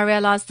marketing, the more I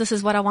realized this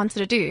is what I wanted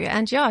to do.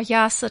 And here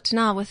I sit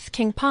now with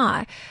King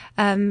Pie.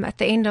 At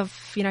the end of,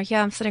 here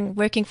I'm sitting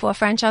working for a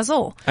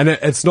franchisor. And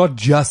it's not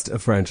just a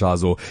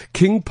franchisor.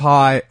 King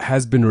Pie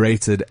has been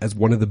rated as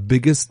one of the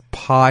biggest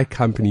pie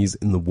companies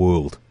in the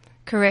world.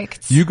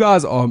 Correct. You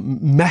guys are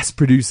mass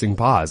producing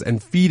pies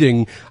and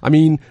feeding. I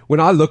mean, when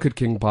I look at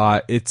King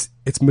Pie, it's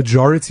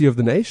majority of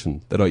the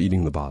nation that are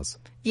eating the pies.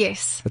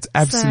 Yes. It's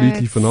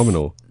absolutely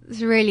phenomenal.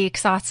 It's really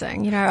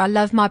exciting. I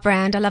love my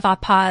brand. I love our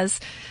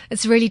pies.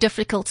 It's really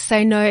difficult to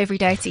say no every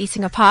day to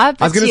eating a pie.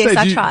 But I was going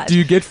to say, do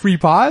you get free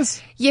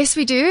pies? Yes,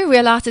 we do.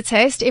 We're allowed to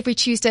taste. Every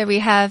Tuesday we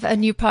have a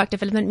new product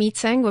development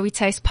meeting where we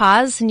taste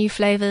pies, new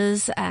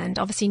flavors, and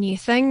obviously new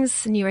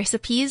things, new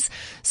recipes.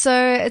 So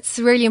it's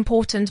really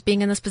important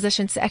being in this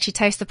position to actually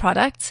taste the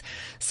product.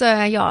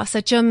 So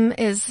Jim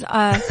is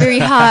very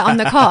high on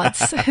the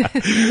cards.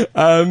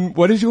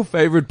 What is your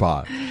favorite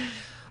pie?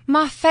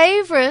 My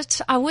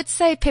favorite, I would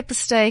say pepper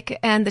steak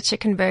and the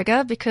chicken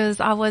burger, because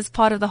I was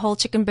part of the whole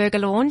chicken burger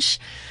launch.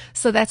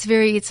 So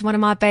it's one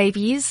of my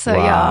babies. So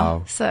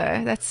wow.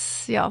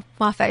 That's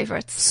my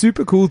favorites.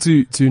 Super cool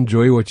to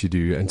enjoy what you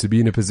do and to be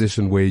in a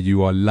position where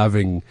you are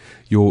loving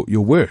your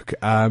work.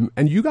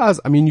 And you guys,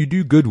 I mean, you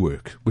do good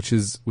work, which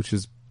is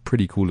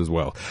pretty cool as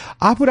well.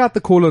 I put out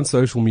the call on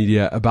social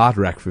media about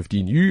Rack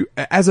 15. You,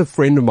 as a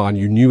friend of mine,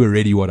 you knew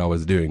already what I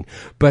was doing,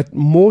 but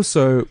more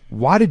so,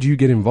 why did you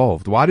get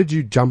involved? Why did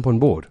you jump on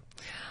board?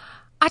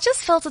 I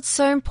just felt it's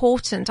so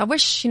important. I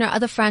wish,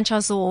 other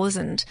franchisors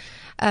and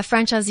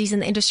franchisees in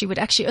the industry would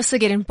actually also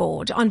get on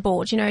board.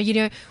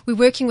 We're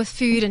working with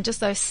food and just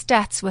those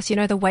stats with,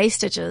 the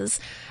wastages.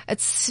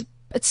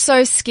 It's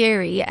so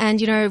scary. And,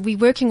 we're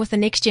working with the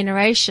next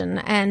generation,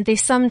 and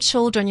there's some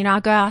children, I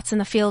go out in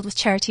the field with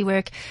charity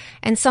work,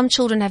 and some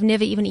children have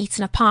never even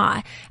eaten a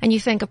pie. And you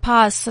think a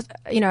pie is,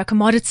 a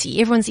commodity.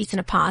 Everyone's eaten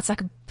a pie. It's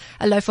like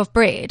a loaf of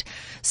bread.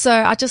 So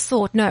I just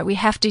thought, no, we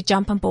have to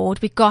jump on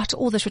board. We got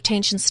all this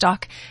retention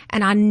stock,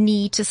 and I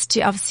need just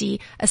to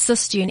obviously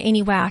assist you in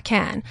any way I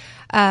can.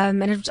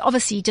 And it's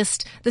obviously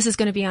this is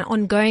going to be an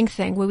ongoing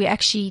thing where we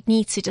actually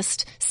need to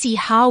just see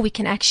how we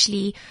can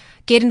actually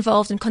get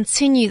involved and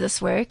continue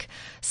this work.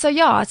 So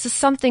it's just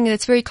something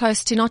that's very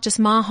close to not just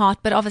my heart,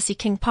 but obviously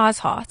King Pie's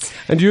heart.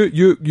 And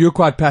you're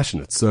quite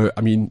passionate. So,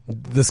 I mean,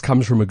 this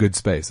comes from a good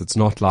space. It's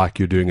not like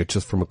you're doing it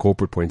just from a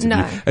corporate point of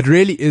view. It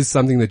really is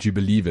something that you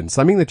believe believe in.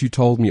 Something that you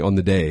told me on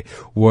the day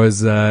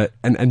was,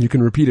 and you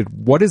can repeat it.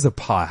 What is a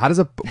pie?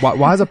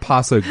 Why is a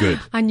pie so good?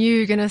 I knew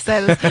you were going to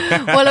say this.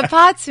 Well, a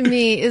pie to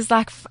me is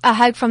like a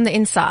hug from the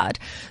inside.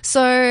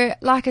 So,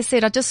 like I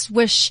said, I just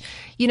wish,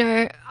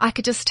 I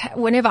could just,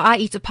 whenever I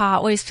eat a pie, I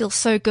always feel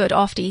so good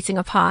after eating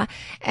a pie.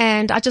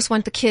 And I just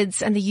want the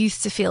kids and the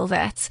youth to feel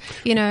that,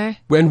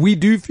 When we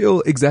do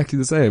feel exactly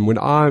the same. When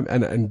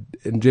and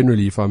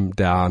generally if I'm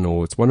down,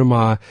 or it's one of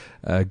my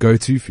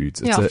go-to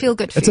foods. It's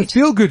feel-good food. It's a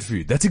feel-good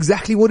food. That's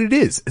exactly what it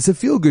is. It's a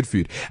feel-good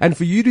food. And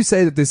for you to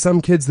say that there's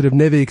some kids that have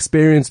never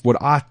experienced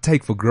what I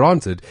take for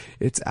granted,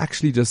 it's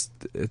actually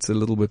it's a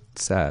little bit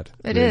sad.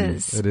 It really.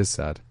 is. It is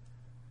sad.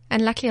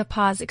 And luckily a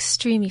pie is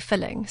extremely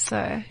filling,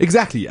 so.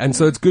 Exactly. And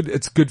so it's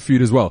good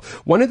food as well.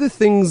 One of the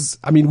things,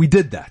 we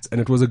did that and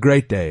it was a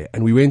great day,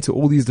 and we went to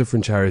all these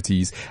different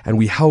charities and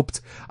we helped,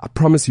 I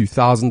promise you,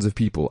 thousands of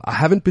people. I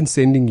haven't been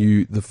sending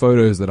you the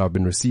photos that I've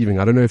been receiving.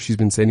 I don't know if she's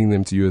been sending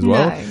them to you as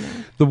well. No.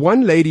 The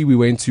one lady we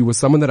went to was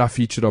someone that I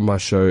featured on my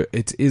show.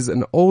 It is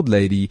an old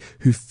lady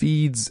who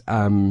feeds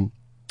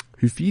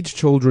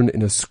children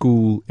in a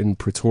school in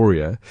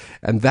Pretoria,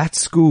 and that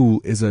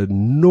school is a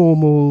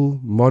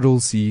normal Model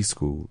C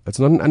school. It's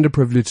not an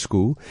underprivileged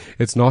school.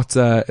 It's not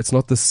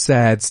the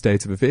sad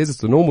state of affairs.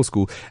 It's a normal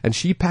school, and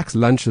she packs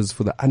lunches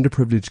for the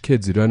underprivileged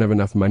kids who don't have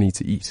enough money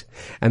to eat.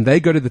 And they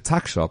go to the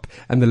tuck shop,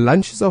 and the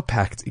lunches are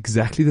packed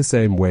exactly the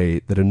same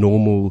way that a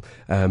normal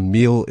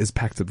meal is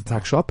packed at the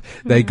tuck shop.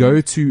 They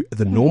go to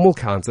the normal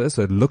counter,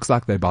 so it looks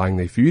like they're buying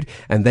their food,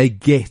 and they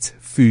get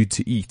food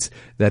to eat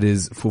that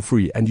is for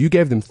free. And you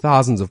gave them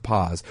thousands of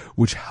pies,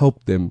 which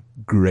helped them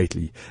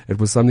greatly. It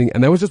was something,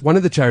 and that was just one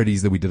of the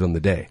charities that we did on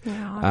the day.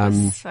 Yeah, it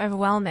was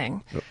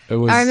overwhelming. It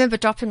was, I remember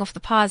dropping off the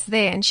pies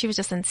there, and she was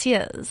just in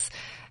tears.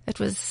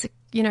 It was,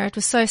 it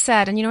was so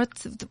sad. And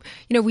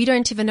we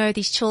don't even know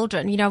these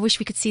children. I wish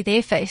we could see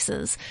their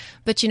faces,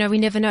 but we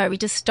never know. We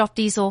just drop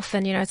these off,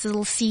 and it's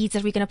little seeds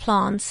that we're going to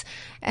plant.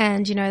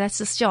 And that's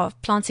just,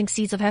 planting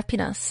seeds of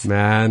happiness.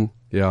 Man.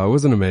 Yeah, it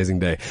was an amazing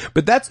day.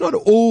 But that's not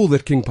all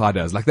that King Pie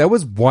does. Like, that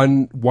was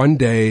one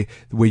day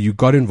where you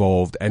got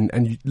involved,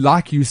 and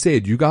like you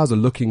said, you guys are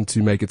looking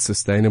to make it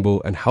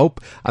sustainable and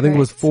help. I think it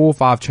was 4 or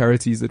 5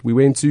 charities that we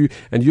went to,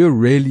 and you're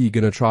really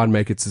going to try and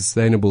make it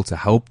sustainable to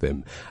help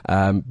them.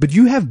 But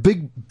you have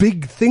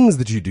big things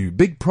that you do,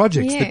 big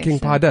projects that King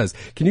Pie does.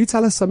 Can you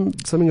tell us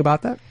something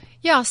about that?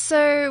 Yeah,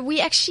 so we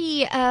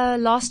actually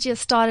last year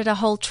started a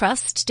whole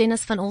trust,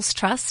 Dennis van Ols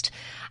Trust.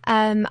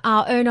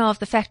 Our owner of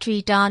the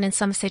factory down in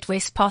Somerset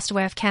West passed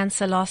away of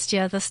cancer last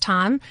year this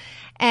time,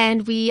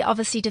 and we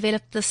obviously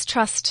developed this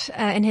trust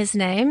in his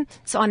name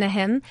to honor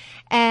him.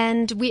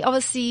 And we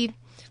want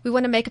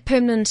to make a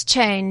permanent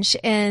change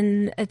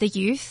in the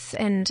youth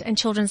and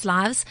children's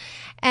lives.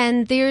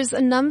 And there's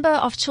a number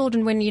of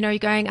children, when, you're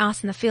going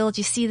out in the field,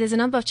 you see there's a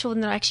number of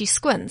children that are actually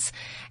squints,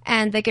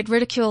 and they get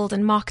ridiculed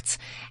and mocked.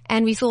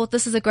 And we thought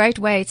this is a great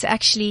way to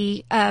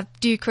actually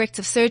do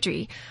corrective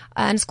surgery.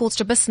 And it's called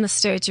strabismus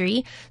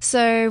surgery.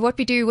 So what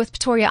we do with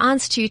Pretoria Eye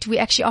Institute, we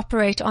actually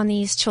operate on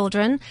these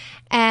children.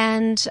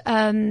 And,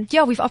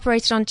 we've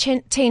operated on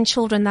 10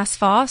 children thus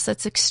far. So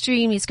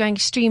it's going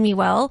extremely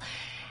well.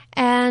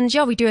 And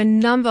we do a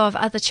number of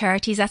other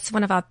charities. That's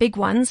one of our big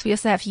ones. We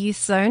also have Youth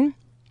Zone.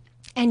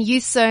 And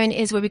Youth Zone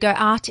is where we go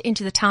out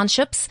into the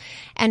townships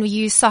and we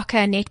use soccer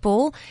and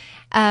netball.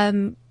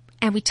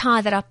 And we tie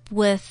that up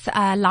with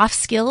life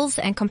skills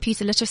and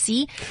computer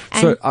literacy.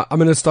 And so I'm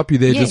going to stop you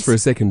there just for a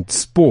second.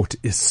 Sport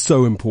is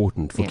so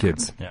important for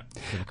kids. Yeah,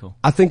 really cool.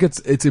 I think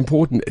it's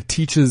important. It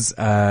teaches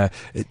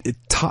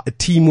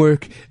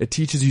teamwork. It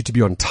teaches you to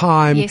be on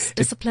time. Yes,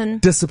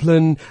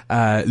 discipline.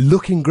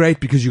 Looking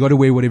great because you got to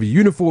wear whatever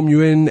uniform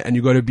you're in, and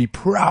you got to be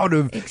proud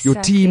of your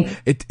team.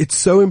 It's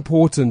so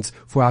important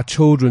for our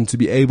children to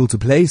be able to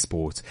play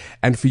sport,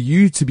 and for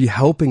you to be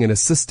helping and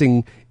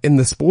assisting in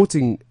the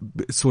sporting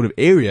sort of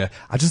area.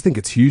 I just think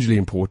it's hugely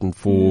important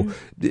for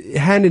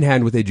hand in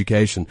hand with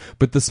education,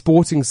 but the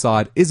sporting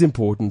side is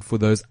important for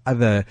those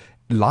other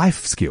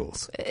life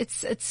skills.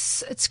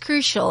 It's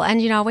crucial. And,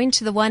 I went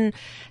to the one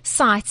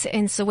site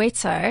in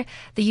Soweto,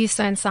 the Youth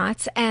Zone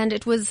site, and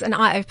it was an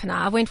eye opener.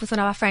 I went with one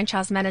of our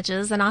franchise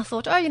managers and I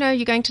thought,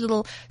 you're going to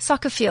little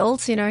soccer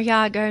fields,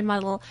 I go in my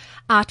little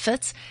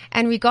outfit,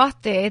 and we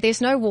got there.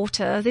 There's no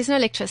water. There's no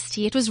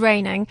electricity. It was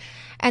raining,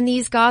 and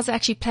these guys are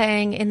actually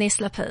playing in their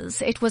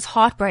slippers. It was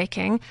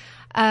heartbreaking.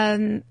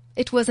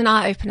 It was an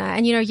eye-opener.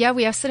 And,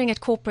 we are sitting at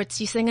corporates,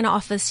 you're sitting in an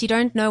office, you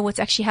don't know what's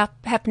actually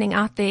happening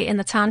out there in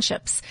the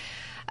townships.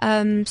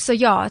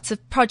 It's a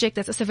project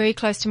that's also very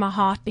close to my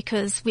heart,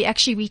 because we're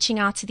actually reaching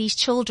out to these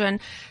children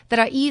that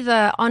are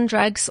either on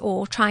drugs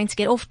or trying to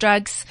get off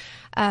drugs.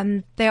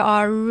 They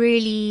are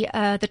really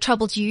the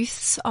troubled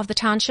youths of the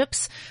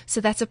townships. So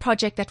that's a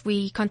project that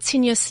we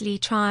continuously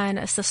try and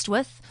assist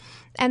with.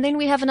 And then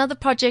we have another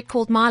project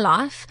called My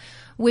Life,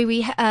 where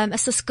we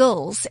assist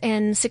girls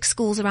in 6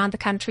 schools around the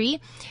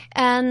country.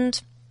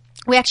 And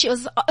we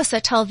actually also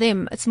tell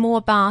them it's more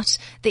about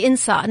the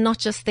inside, not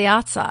just the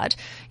outside.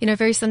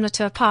 Very similar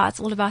to a pie, it's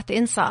all about the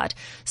inside.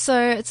 So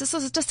it's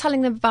just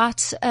telling them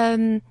about,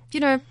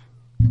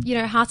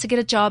 how to get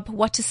a job,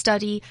 what to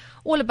study,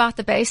 all about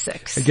the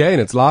basics. Again,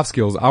 it's life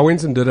skills. I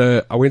went and did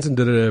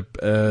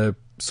a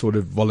sort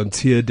of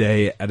volunteer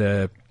day at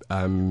a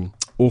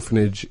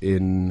orphanage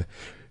in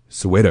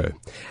Soweto,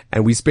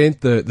 and we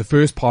spent the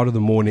first part of the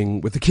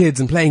morning with the kids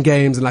and playing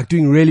games and like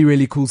doing really,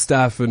 really cool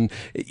stuff. And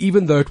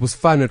even though it was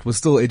fun, it was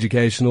still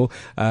educational.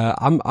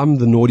 I'm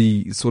the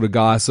naughty sort of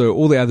guy, so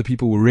all the other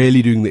people were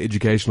really doing the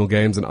educational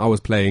games, and I was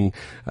playing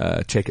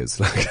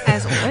checkers.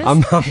 As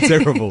always. I'm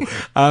terrible.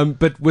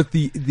 But with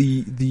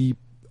the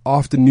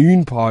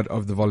afternoon part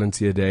of the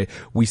volunteer day,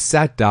 we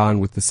sat down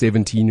with the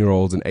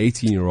 17-year-olds and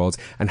 18-year-olds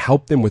and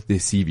helped them with their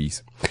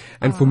CVs.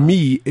 And for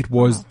me, it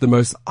was the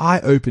most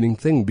eye-opening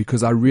thing,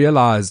 because I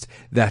realized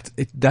that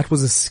that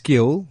was a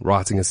skill,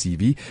 writing a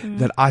CV,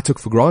 that I took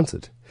for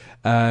granted.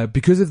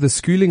 Because of the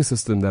schooling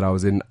system that I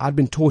was in, I'd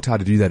been taught how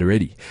to do that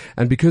already.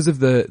 And because of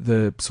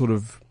the sort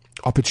of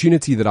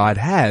opportunity that I'd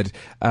had,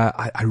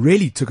 I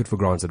really took it for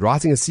granted.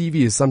 Writing a CV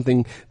is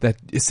something that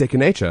is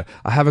second nature.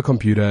 I have a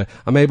computer.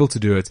 I'm able to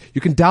do it.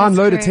 You can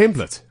download a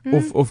template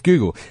off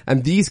Google.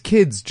 And these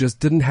kids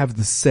just didn't have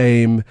the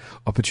same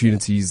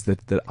opportunities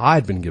that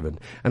I'd been given.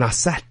 And I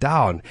sat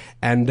down,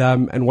 and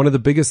one of the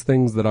biggest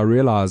things that I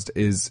realized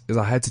is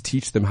I had to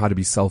teach them how to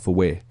be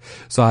self-aware.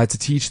 So I had to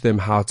teach them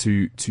how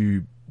to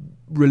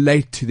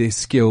relate to their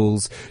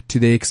skills, to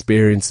their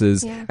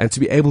experiences, and to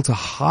be able to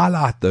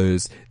highlight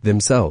those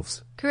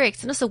themselves.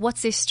 Correct. And also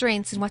what's their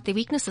strengths and what their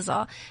weaknesses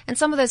are. And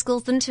some of those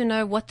girls didn't even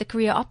know what the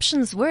career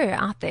options were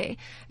out there.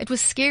 It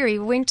was scary.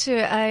 We went to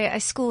a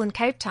school in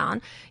Cape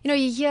Town. You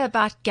hear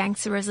about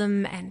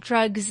gangsterism and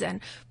drugs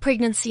and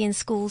pregnancy in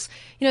schools.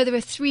 There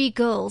were 3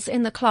 girls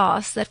in the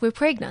class that were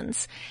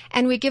pregnant,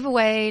 and we give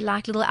away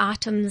like little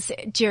items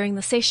during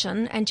the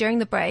session and during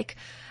the break.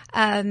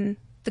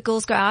 The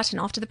girls go out,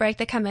 and after the break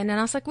they come in, and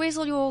I was like, where's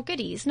all your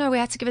goodies? No, we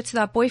had to give it to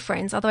our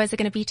boyfriends, otherwise they're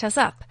going to beat us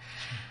up.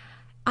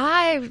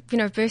 I,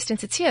 burst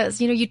into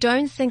tears. You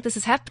don't think this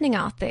is happening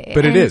out there.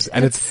 But it is.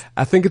 And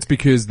I think it's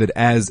because that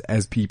as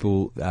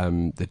people,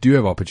 that do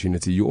have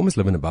opportunity, you almost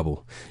live in a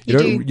bubble.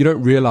 You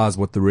don't realize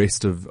what the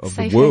rest of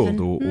the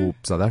world or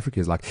South Africa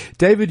is like.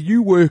 David,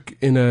 you work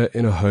in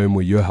a home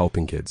where you're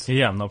helping kids.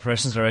 Yeah, I'm the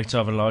operations director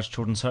of a large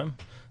children's home.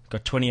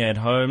 Got 28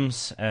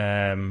 homes.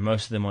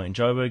 Most of them are in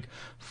Joburg.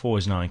 4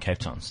 is now in Cape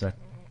Town. So that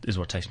is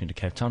what takes me to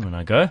Cape Town when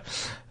I go.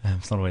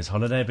 It's not always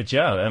holiday, but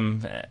yeah.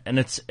 And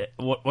it's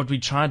what we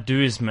try to do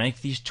is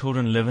make these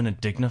children live in a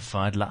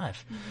dignified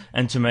life,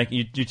 and to make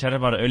you chatted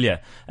about it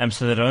earlier.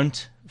 So they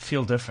don't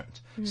feel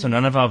different. So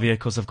none of our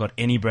vehicles have got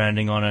any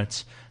branding on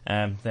it.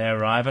 They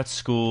arrive at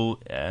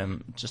school,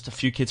 just a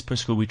few kids per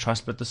school. We try to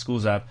split the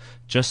schools up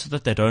just so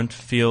that they don't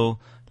feel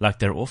like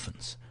they're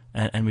orphans,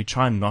 and we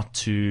try not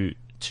to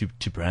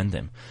brand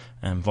them.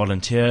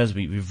 Volunteers,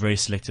 we're very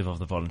selective of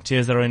the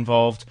volunteers that are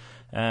involved.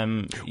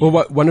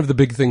 One of the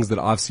big things that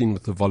I've seen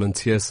with the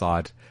volunteer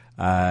side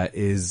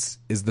is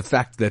the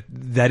fact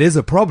that is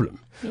a problem.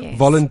 Yes.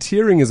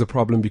 Volunteering is a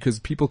problem because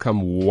people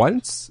come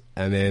once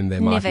and then they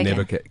might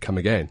never come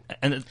again.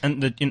 And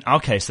in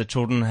our case, the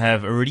children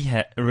have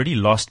already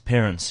lost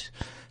parents.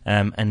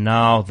 And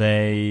now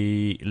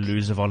they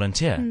lose a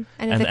volunteer.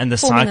 And the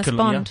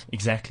cycle,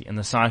 exactly. And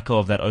the cycle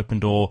of that open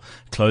door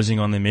closing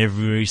on them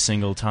every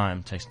single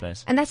time takes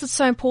place. And that's what's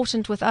so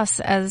important with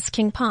us as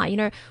King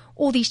Pi.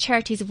 All these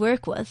charities we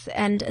work with,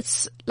 and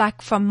it's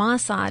like from my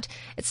side,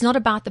 it's not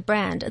about the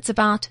brand, it's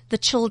about the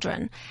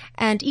children.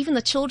 And even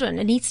the children,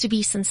 it needs to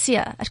be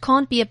sincere. It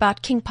can't be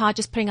about King Pi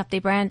just putting up their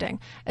branding.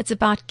 It's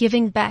about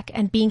giving back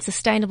and being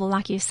sustainable,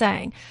 like you're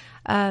saying.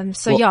 And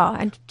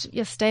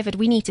yes, David,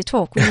 we need to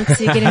talk. We need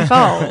to get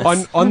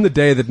involved. on the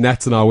day that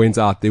Nats and I went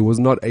out, there was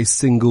not a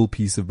single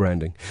piece of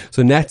branding.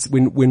 So Nats,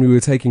 when we were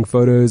taking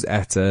photos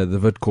at the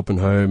Witkoppen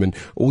home and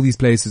all these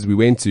places we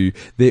went to,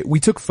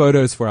 we took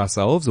photos for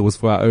ourselves. It was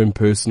for our own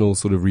personal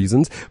sort of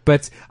reasons.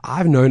 But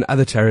I've known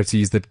other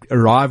charities that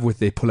arrive with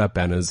their pull-up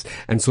banners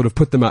and sort of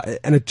put them out,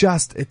 and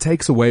it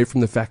takes away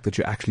from the fact that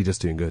you're actually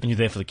just doing good. And you're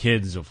there for the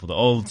kids or for the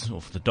olds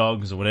or for the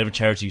dogs or whatever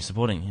charity you're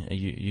supporting.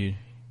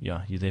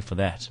 You're there for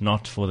that,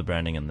 not for the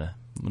branding and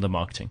the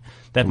marketing.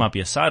 That might be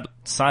a side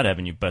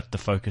avenue, but the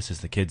focus is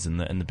the kids and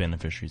the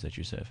beneficiaries that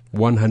you serve.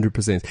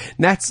 100%.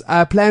 Nats,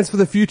 plans for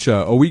the future.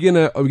 Are we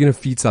gonna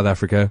feed South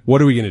Africa? What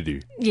are we gonna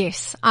do?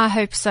 Yes, I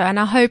hope so, and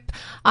I hope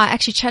I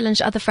actually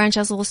challenge other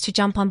franchisors to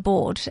jump on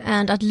board.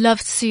 And I'd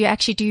love to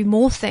actually do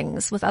more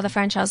things with other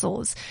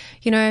franchisors.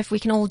 If we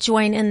can all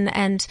join in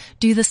and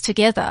do this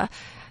together.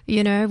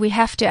 We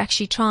have to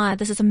actually try.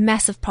 This is a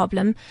massive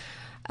problem.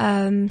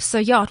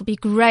 It'll be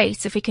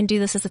great if we can do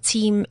this as a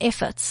team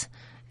effort.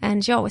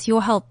 And with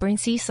your help,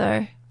 Brincy,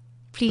 so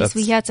please,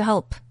 we're here to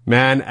help.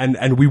 Man,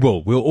 and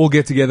we'll all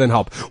get together and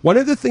help. One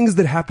of the things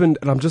that happened,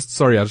 and I just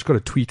got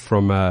a tweet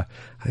from, I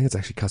think it's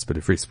actually Casper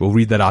de Vries. We'll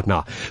read that out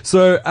now.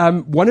 So,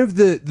 one of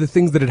the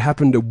things that had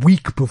happened a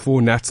week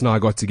before Nats and I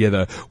got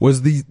together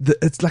was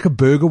it's like a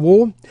burger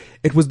war.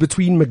 It was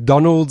between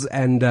McDonald's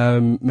and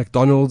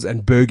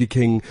Burger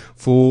King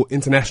for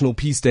International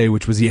Peace Day,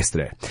 which was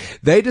yesterday.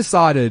 They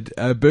decided,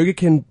 Burger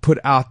King put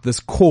out this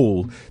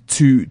call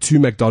to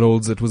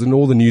McDonald's. It was in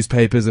all the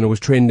newspapers and it was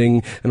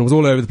trending and it was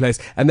all over the place.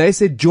 And they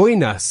said,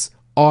 join us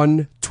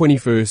on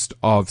 21st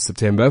of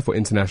September for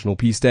International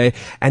Peace Day,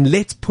 and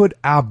let's put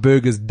our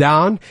burgers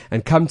down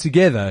and come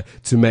together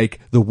to make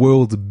the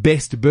world's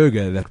best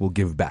burger that will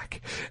give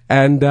back.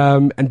 And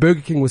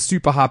Burger King was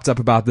super hyped up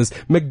about this.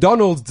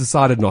 McDonald's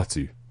decided not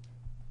to.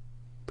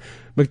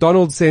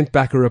 McDonald's sent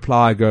back a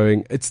reply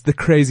going, it's the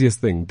craziest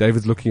thing.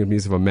 David's looking at me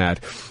as if I'm mad.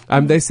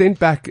 They sent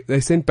back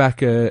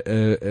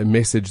a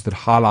message that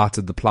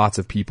highlighted the plight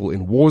of people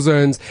in war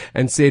zones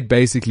and said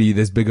basically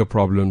there's bigger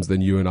problems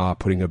than you and I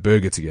putting a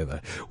burger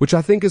together, which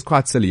I think is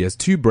quite silly. As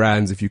two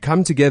brands, if you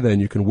come together and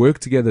you can work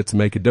together to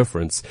make a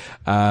difference,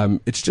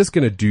 it's just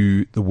going to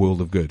do the world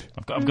of good.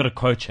 I've got a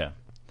quote here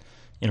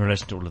in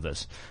relation to all of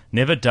this.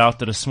 Never doubt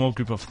that a small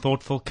group of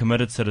thoughtful,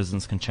 committed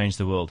citizens can change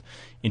the world.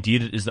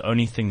 Indeed, it is the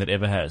only thing that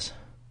ever has.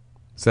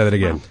 Say that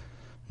again.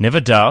 Never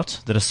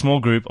doubt that a small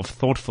group of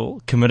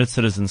thoughtful, committed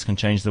citizens can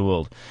change the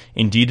world.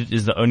 Indeed, it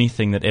is the only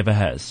thing that ever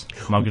has.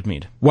 Margaret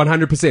Mead.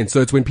 100%. So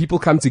it's when people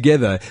come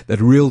together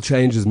that real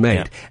change is made.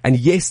 Yeah. And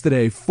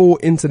yesterday, for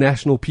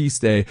International Peace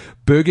Day,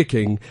 Burger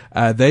King,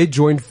 they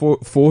joined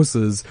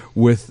forces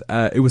with,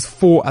 it was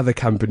 4 other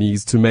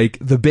companies to make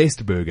the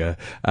best burger.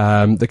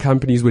 The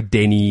companies were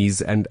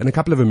Denny's and a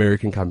couple of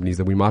American companies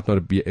that we might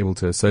not be able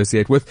to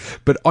associate with.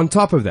 But on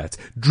top of that,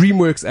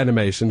 DreamWorks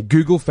Animation,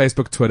 Google,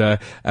 Facebook, Twitter,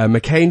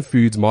 McCain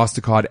Foods,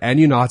 MasterCard and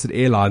United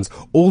Airlines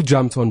all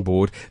jumped on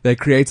board. They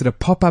created a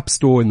pop-up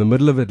store in the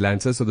middle of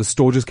Atlanta, so the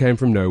store just came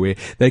from nowhere.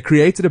 They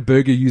created a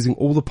burger using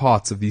all the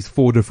parts of these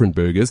 4 different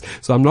burgers.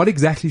 So I'm not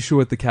exactly sure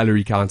what the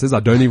calorie count is.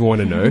 I don't even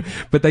want to know.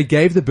 But they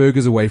gave the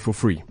burgers away for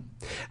free.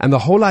 And the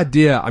whole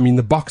idea, I mean,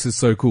 the box is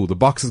so cool. The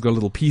box has got a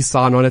little peace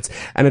sign on it,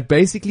 and it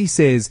basically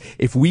says,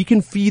 if we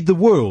can feed the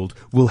world,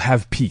 we'll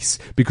have peace,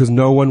 because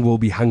no one will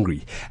be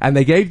hungry. And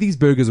they gave these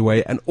burgers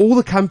away, and all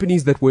the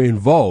companies that were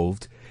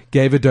involved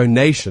gave a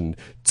donation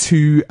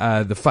to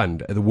the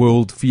fund, the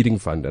World Feeding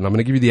Fund. And I'm going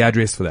to give you the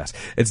address for that.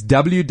 It's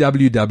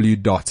www.wfp.org.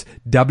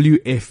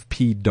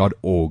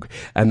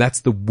 And that's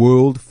the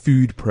World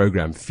Food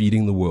Program,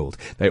 Feeding the World.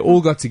 They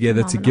all got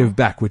together to give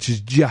back, which is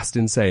just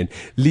insane.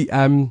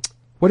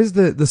 What is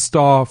the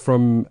star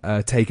from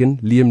Taken?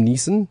 Liam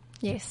Neeson?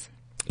 Yes.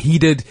 He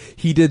did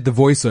the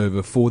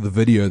voiceover for the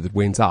video that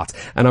went out,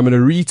 and I'm going to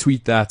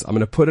retweet that. I'm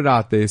going to put it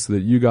out there so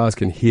that you guys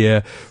can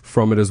hear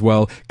from it as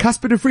well.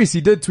 Casper de Vries,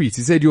 he did tweet.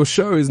 He said, your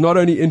show is not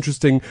only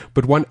interesting,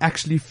 but one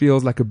actually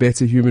feels like a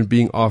better human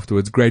being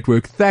afterwards. Great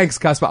work. Thanks,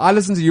 Casper. I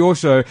listen to your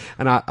show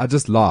and I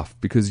just laugh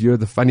because you're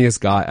the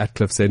funniest guy at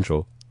Cliff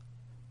Central.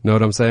 Know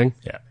what I'm saying?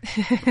 Yeah.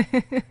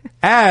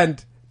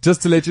 And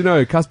just to let you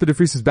know, Casper de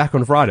Vries is back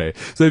on Friday.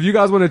 So if you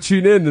guys want to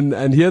tune in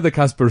and hear the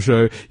Casper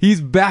show,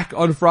 he's back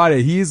on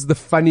Friday. He is the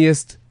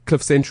funniest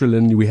Cliff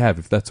Centralin we have,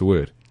 if that's a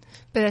word.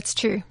 But that's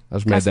true. I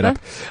just made that up.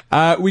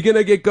 We're going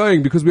to get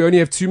going because we only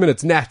have 2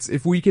 minutes. Nat,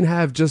 if we can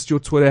have just your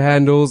Twitter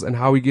handles and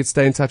how we get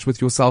stay in touch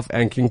with yourself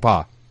and King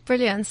Pa.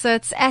 Brilliant. So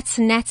it's at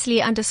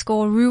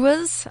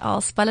Natalie_Ruwers. I'll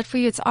spell it for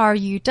you. It's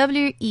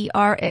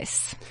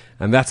RUWERS.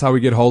 And that's how we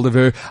get hold of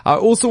her. I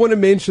also want to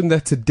mention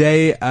that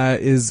today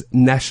is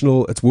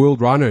it's World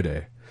Rhino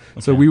Day. Okay.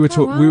 So we were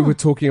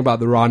talking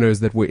about the rhinos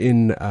that were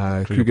in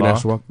Kruger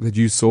National Park that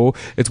you saw.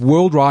 It's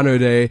World Rhino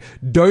Day.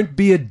 Don't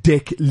be a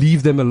dick.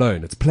 Leave them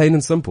alone. It's plain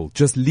and simple.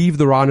 Just leave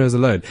the rhinos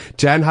alone.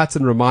 Jan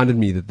Hudson reminded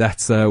me that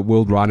that's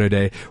World Rhino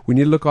Day. We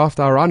need to look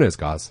after our rhinos,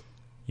 guys.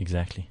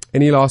 Exactly.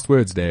 Any last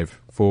words, Dave,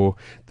 for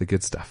the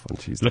good stuff on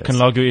Tuesday? Look and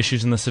log your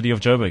issues in the city of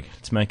Joburg.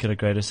 Let's make it a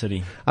greater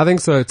city. I think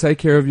so. Take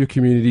care of your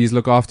communities,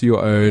 look after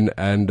your own,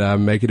 and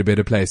make it a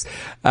better place.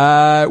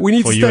 We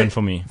need for you and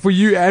for me. For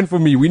you and for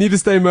me. We need to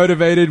stay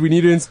motivated. We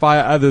need to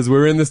inspire others.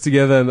 We're in this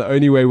together, and the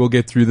only way we'll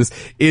get through this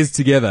is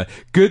together.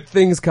 Good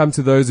things come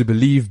to those who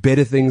believe.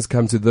 Better things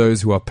come to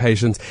those who are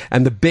patient.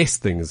 And the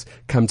best things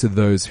come to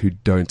those who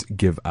don't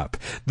give up.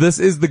 This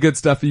is the good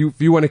stuff.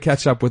 If you want to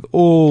catch up with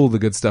all the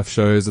good stuff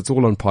shows, it's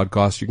all on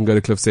podcast. You can go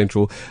to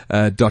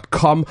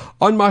cliffcentral.com.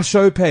 On my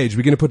show page,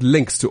 we're going to put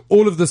links to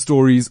all of the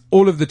stories,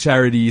 all of the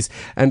charities,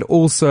 and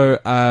also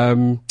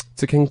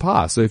to King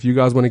Pa. So if you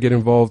guys want to get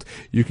involved,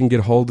 you can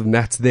get hold of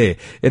Nats there.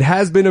 It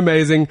has been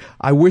amazing.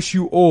 I wish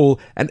you all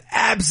an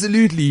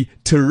absolutely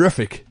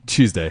terrific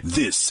Tuesday.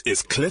 This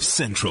is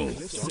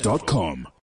cliffcentral.com.